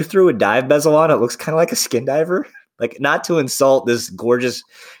like if you threw a dive bezel on, it looks kind of like a skin diver? Like, not to insult this gorgeous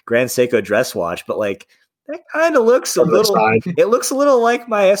Grand Seiko dress watch, but like that kind of looks a little, it looks a little like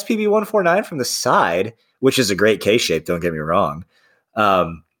my SPB 149 from the side, which is a great case shape. Don't get me wrong.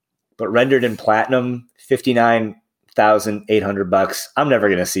 But rendered in platinum, $59,800. I'm never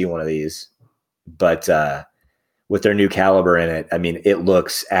going to see one of these, but with their new caliber in it, I mean, it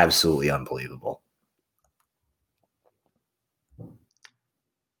looks absolutely unbelievable.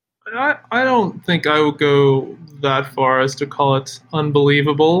 I don't think I would go that far as to call it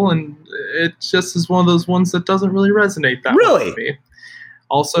unbelievable, and it just is one of those ones that doesn't really resonate that well with me.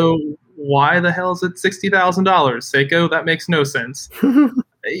 Also, why the hell is it $60,000, Seiko? That makes no sense.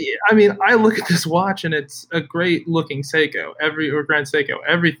 I mean, I look at this watch and it's a great looking Seiko, or Grand Seiko.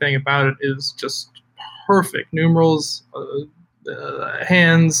 Everything about it is just perfect. Numerals,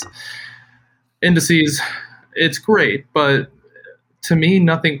 hands, indices. It's great, but to me,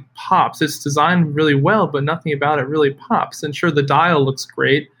 nothing pops. It's designed really well, but nothing about it really pops. And sure, the dial looks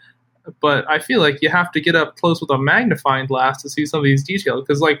great, but I feel like you have to get up close with a magnifying glass to see some of these details.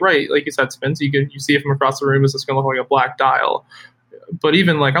 Because, like you said, Spence, you see it from across the room, it's just going to look like a black dial. But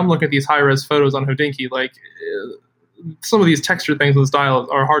even like I'm looking at these high-res photos on Hodinkee, like some of these texture things on this dial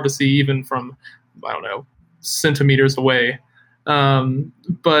are hard to see even from, I don't know, centimeters away.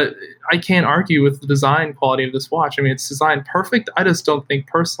 But I can't argue with the design quality of this watch. I mean, it's designed perfect. I just don't think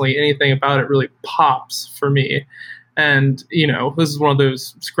personally anything about it really pops for me. And, you know, this is one of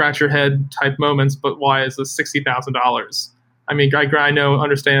those scratch your head type moments, but why is this $60,000? I mean,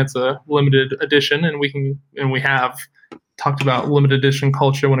 understand it's a limited edition, and we have talked about limited edition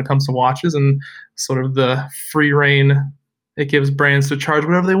culture when it comes to watches and sort of the free reign it gives brands to charge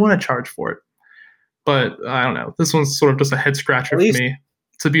whatever they want to charge for it. But I don't know. This one's sort of just a head scratcher for me.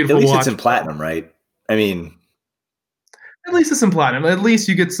 It's a beautiful watch. At least it's in platinum, right? I mean, at least it's in platinum. At least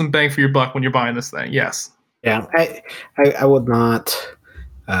you get some bang for your buck when you're buying this thing. Yes. Yeah, I would not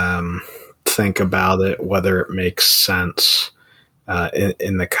think about it whether it makes sense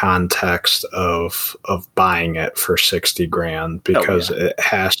in the context of buying it for $60,000, because it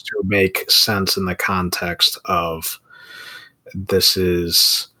has to make sense in the context of this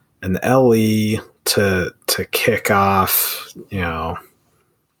is an LE to kick off, you know,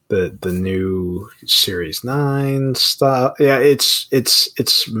 the new Series 9 stuff. Yeah,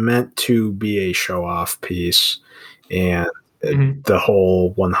 it's meant to be a show off piece, and the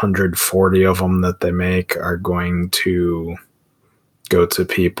whole 140 of them that they make are going to go to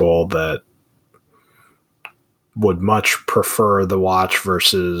people that would much prefer the watch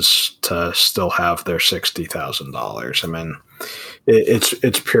versus to still have their $60,000. I mean,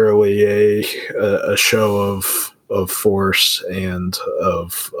 it's purely a show of force and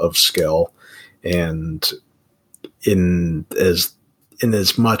of skill, and in as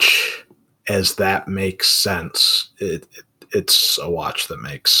much as that makes sense, it's a watch that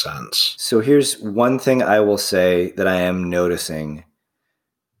makes sense. So here's one thing I will say that I am noticing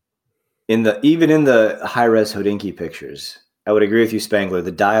even in the high-res Hodinkee pictures. I would agree with you, Spangler.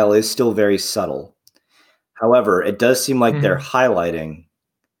 The dial is still very subtle. However, it does seem like they're highlighting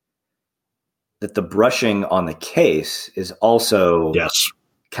that the brushing on the case is also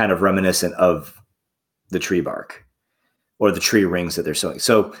kind of reminiscent of the tree bark or the tree rings that they're sewing.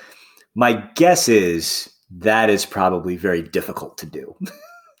 So my guess is that is probably very difficult to do.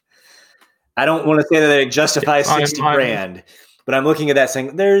 I don't want to say that it justifies $60,000, but I'm looking at that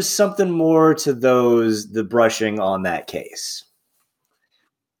saying there's something more to the brushing on that case.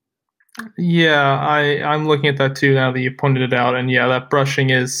 Yeah, I'm looking at that too now that you pointed it out, and yeah, that brushing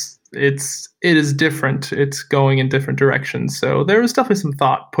it is different. It's going in different directions. So there was definitely some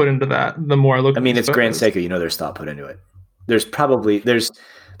thought put into that. The more I look, I mean, it's Grand Seiko. You know, there's thought put into it. There's probably there's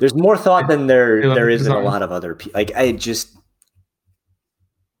more thought than there is in a lot of other people. Like I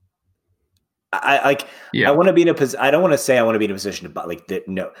want to be in a position. I don't want to say I want to be in a position to buy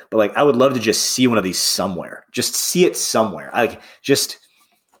no, but like I would love to just see one of these somewhere. Just see it somewhere.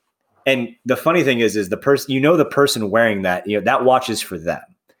 And the funny thing is the person, the person wearing that, that watch is for them.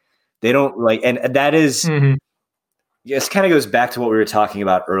 They don't and that is, this kind of goes back to what we were talking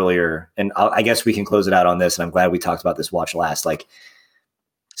about earlier. And I guess we can close it out on this. And I'm glad we talked about this watch last, like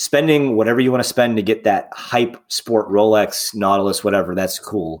spending whatever you want to spend to get that hype sport Rolex, Nautilus, whatever. That's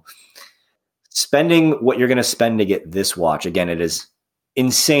cool. Spending what you're going to spend to get this watch. Again, it is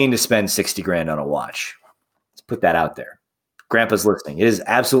insane to spend $60,000 on a watch. Let's put that out there. Grandpa's listening. It is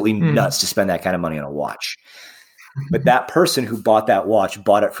absolutely nuts to spend that kind of money on a watch. but that person who bought that watch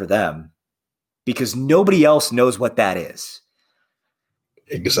bought it for them because nobody else knows what that is.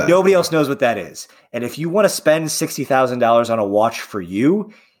 Exactly. Nobody else knows what that is. And if you want to spend $60,000 on a watch for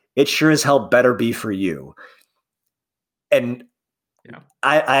you, it sure as hell better be for you. And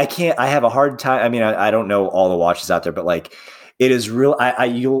I can't, I have a hard time. I mean, I don't know all the watches out there, but like it is real.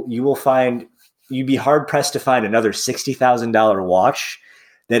 You will find, you'd be hard pressed to find another $60,000 watch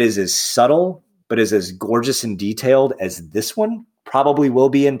that is as subtle, but is as gorgeous and detailed as this one probably will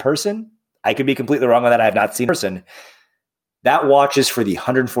be in person. I could be completely wrong on that. I have not seen in person. That watch is for the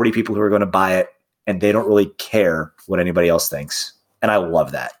 140 people who are going to buy it, and they don't really care what anybody else thinks. And I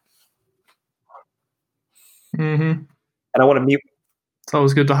love that. Mm-hmm. And I want to meet. It's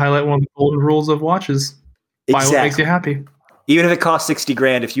always good to highlight one of the golden rules of watches. Buy what makes you happy. Even if it costs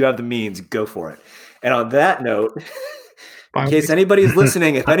 $60,000, if you have the means, go for it. And on that note, in case anybody's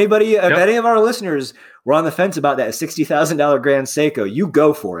listening, if any of our listeners were on the fence about that $60,000 Grand Seiko, you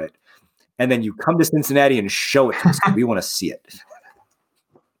go for it. And then you come to Cincinnati and show it to us. We want to see it.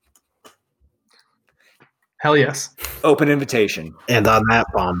 Hell yes. Open invitation. And on that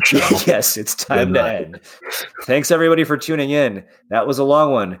bombshell. Yes, it's time to end. Thanks, everybody, for tuning in. That was a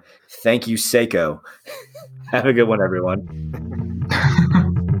long one. Thank you, Seiko. Have a good one, everyone.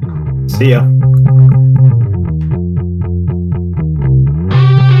 See ya.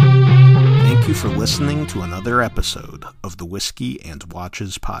 Thank you for listening to another episode of the Whiskey and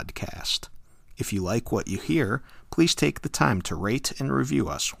Watches podcast. If you like what you hear, please take the time to rate and review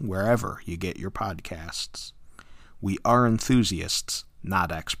us wherever you get your podcasts. We are enthusiasts,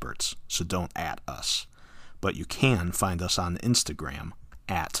 not experts, so don't @ us. But you can find us on Instagram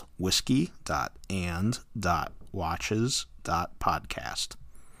at whiskey.and.watches.podcast.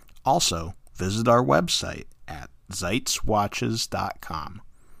 Also, visit our website at zeitzwatches.com.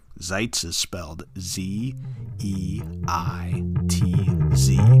 Zeitz is spelled Z-E-I-T-Z.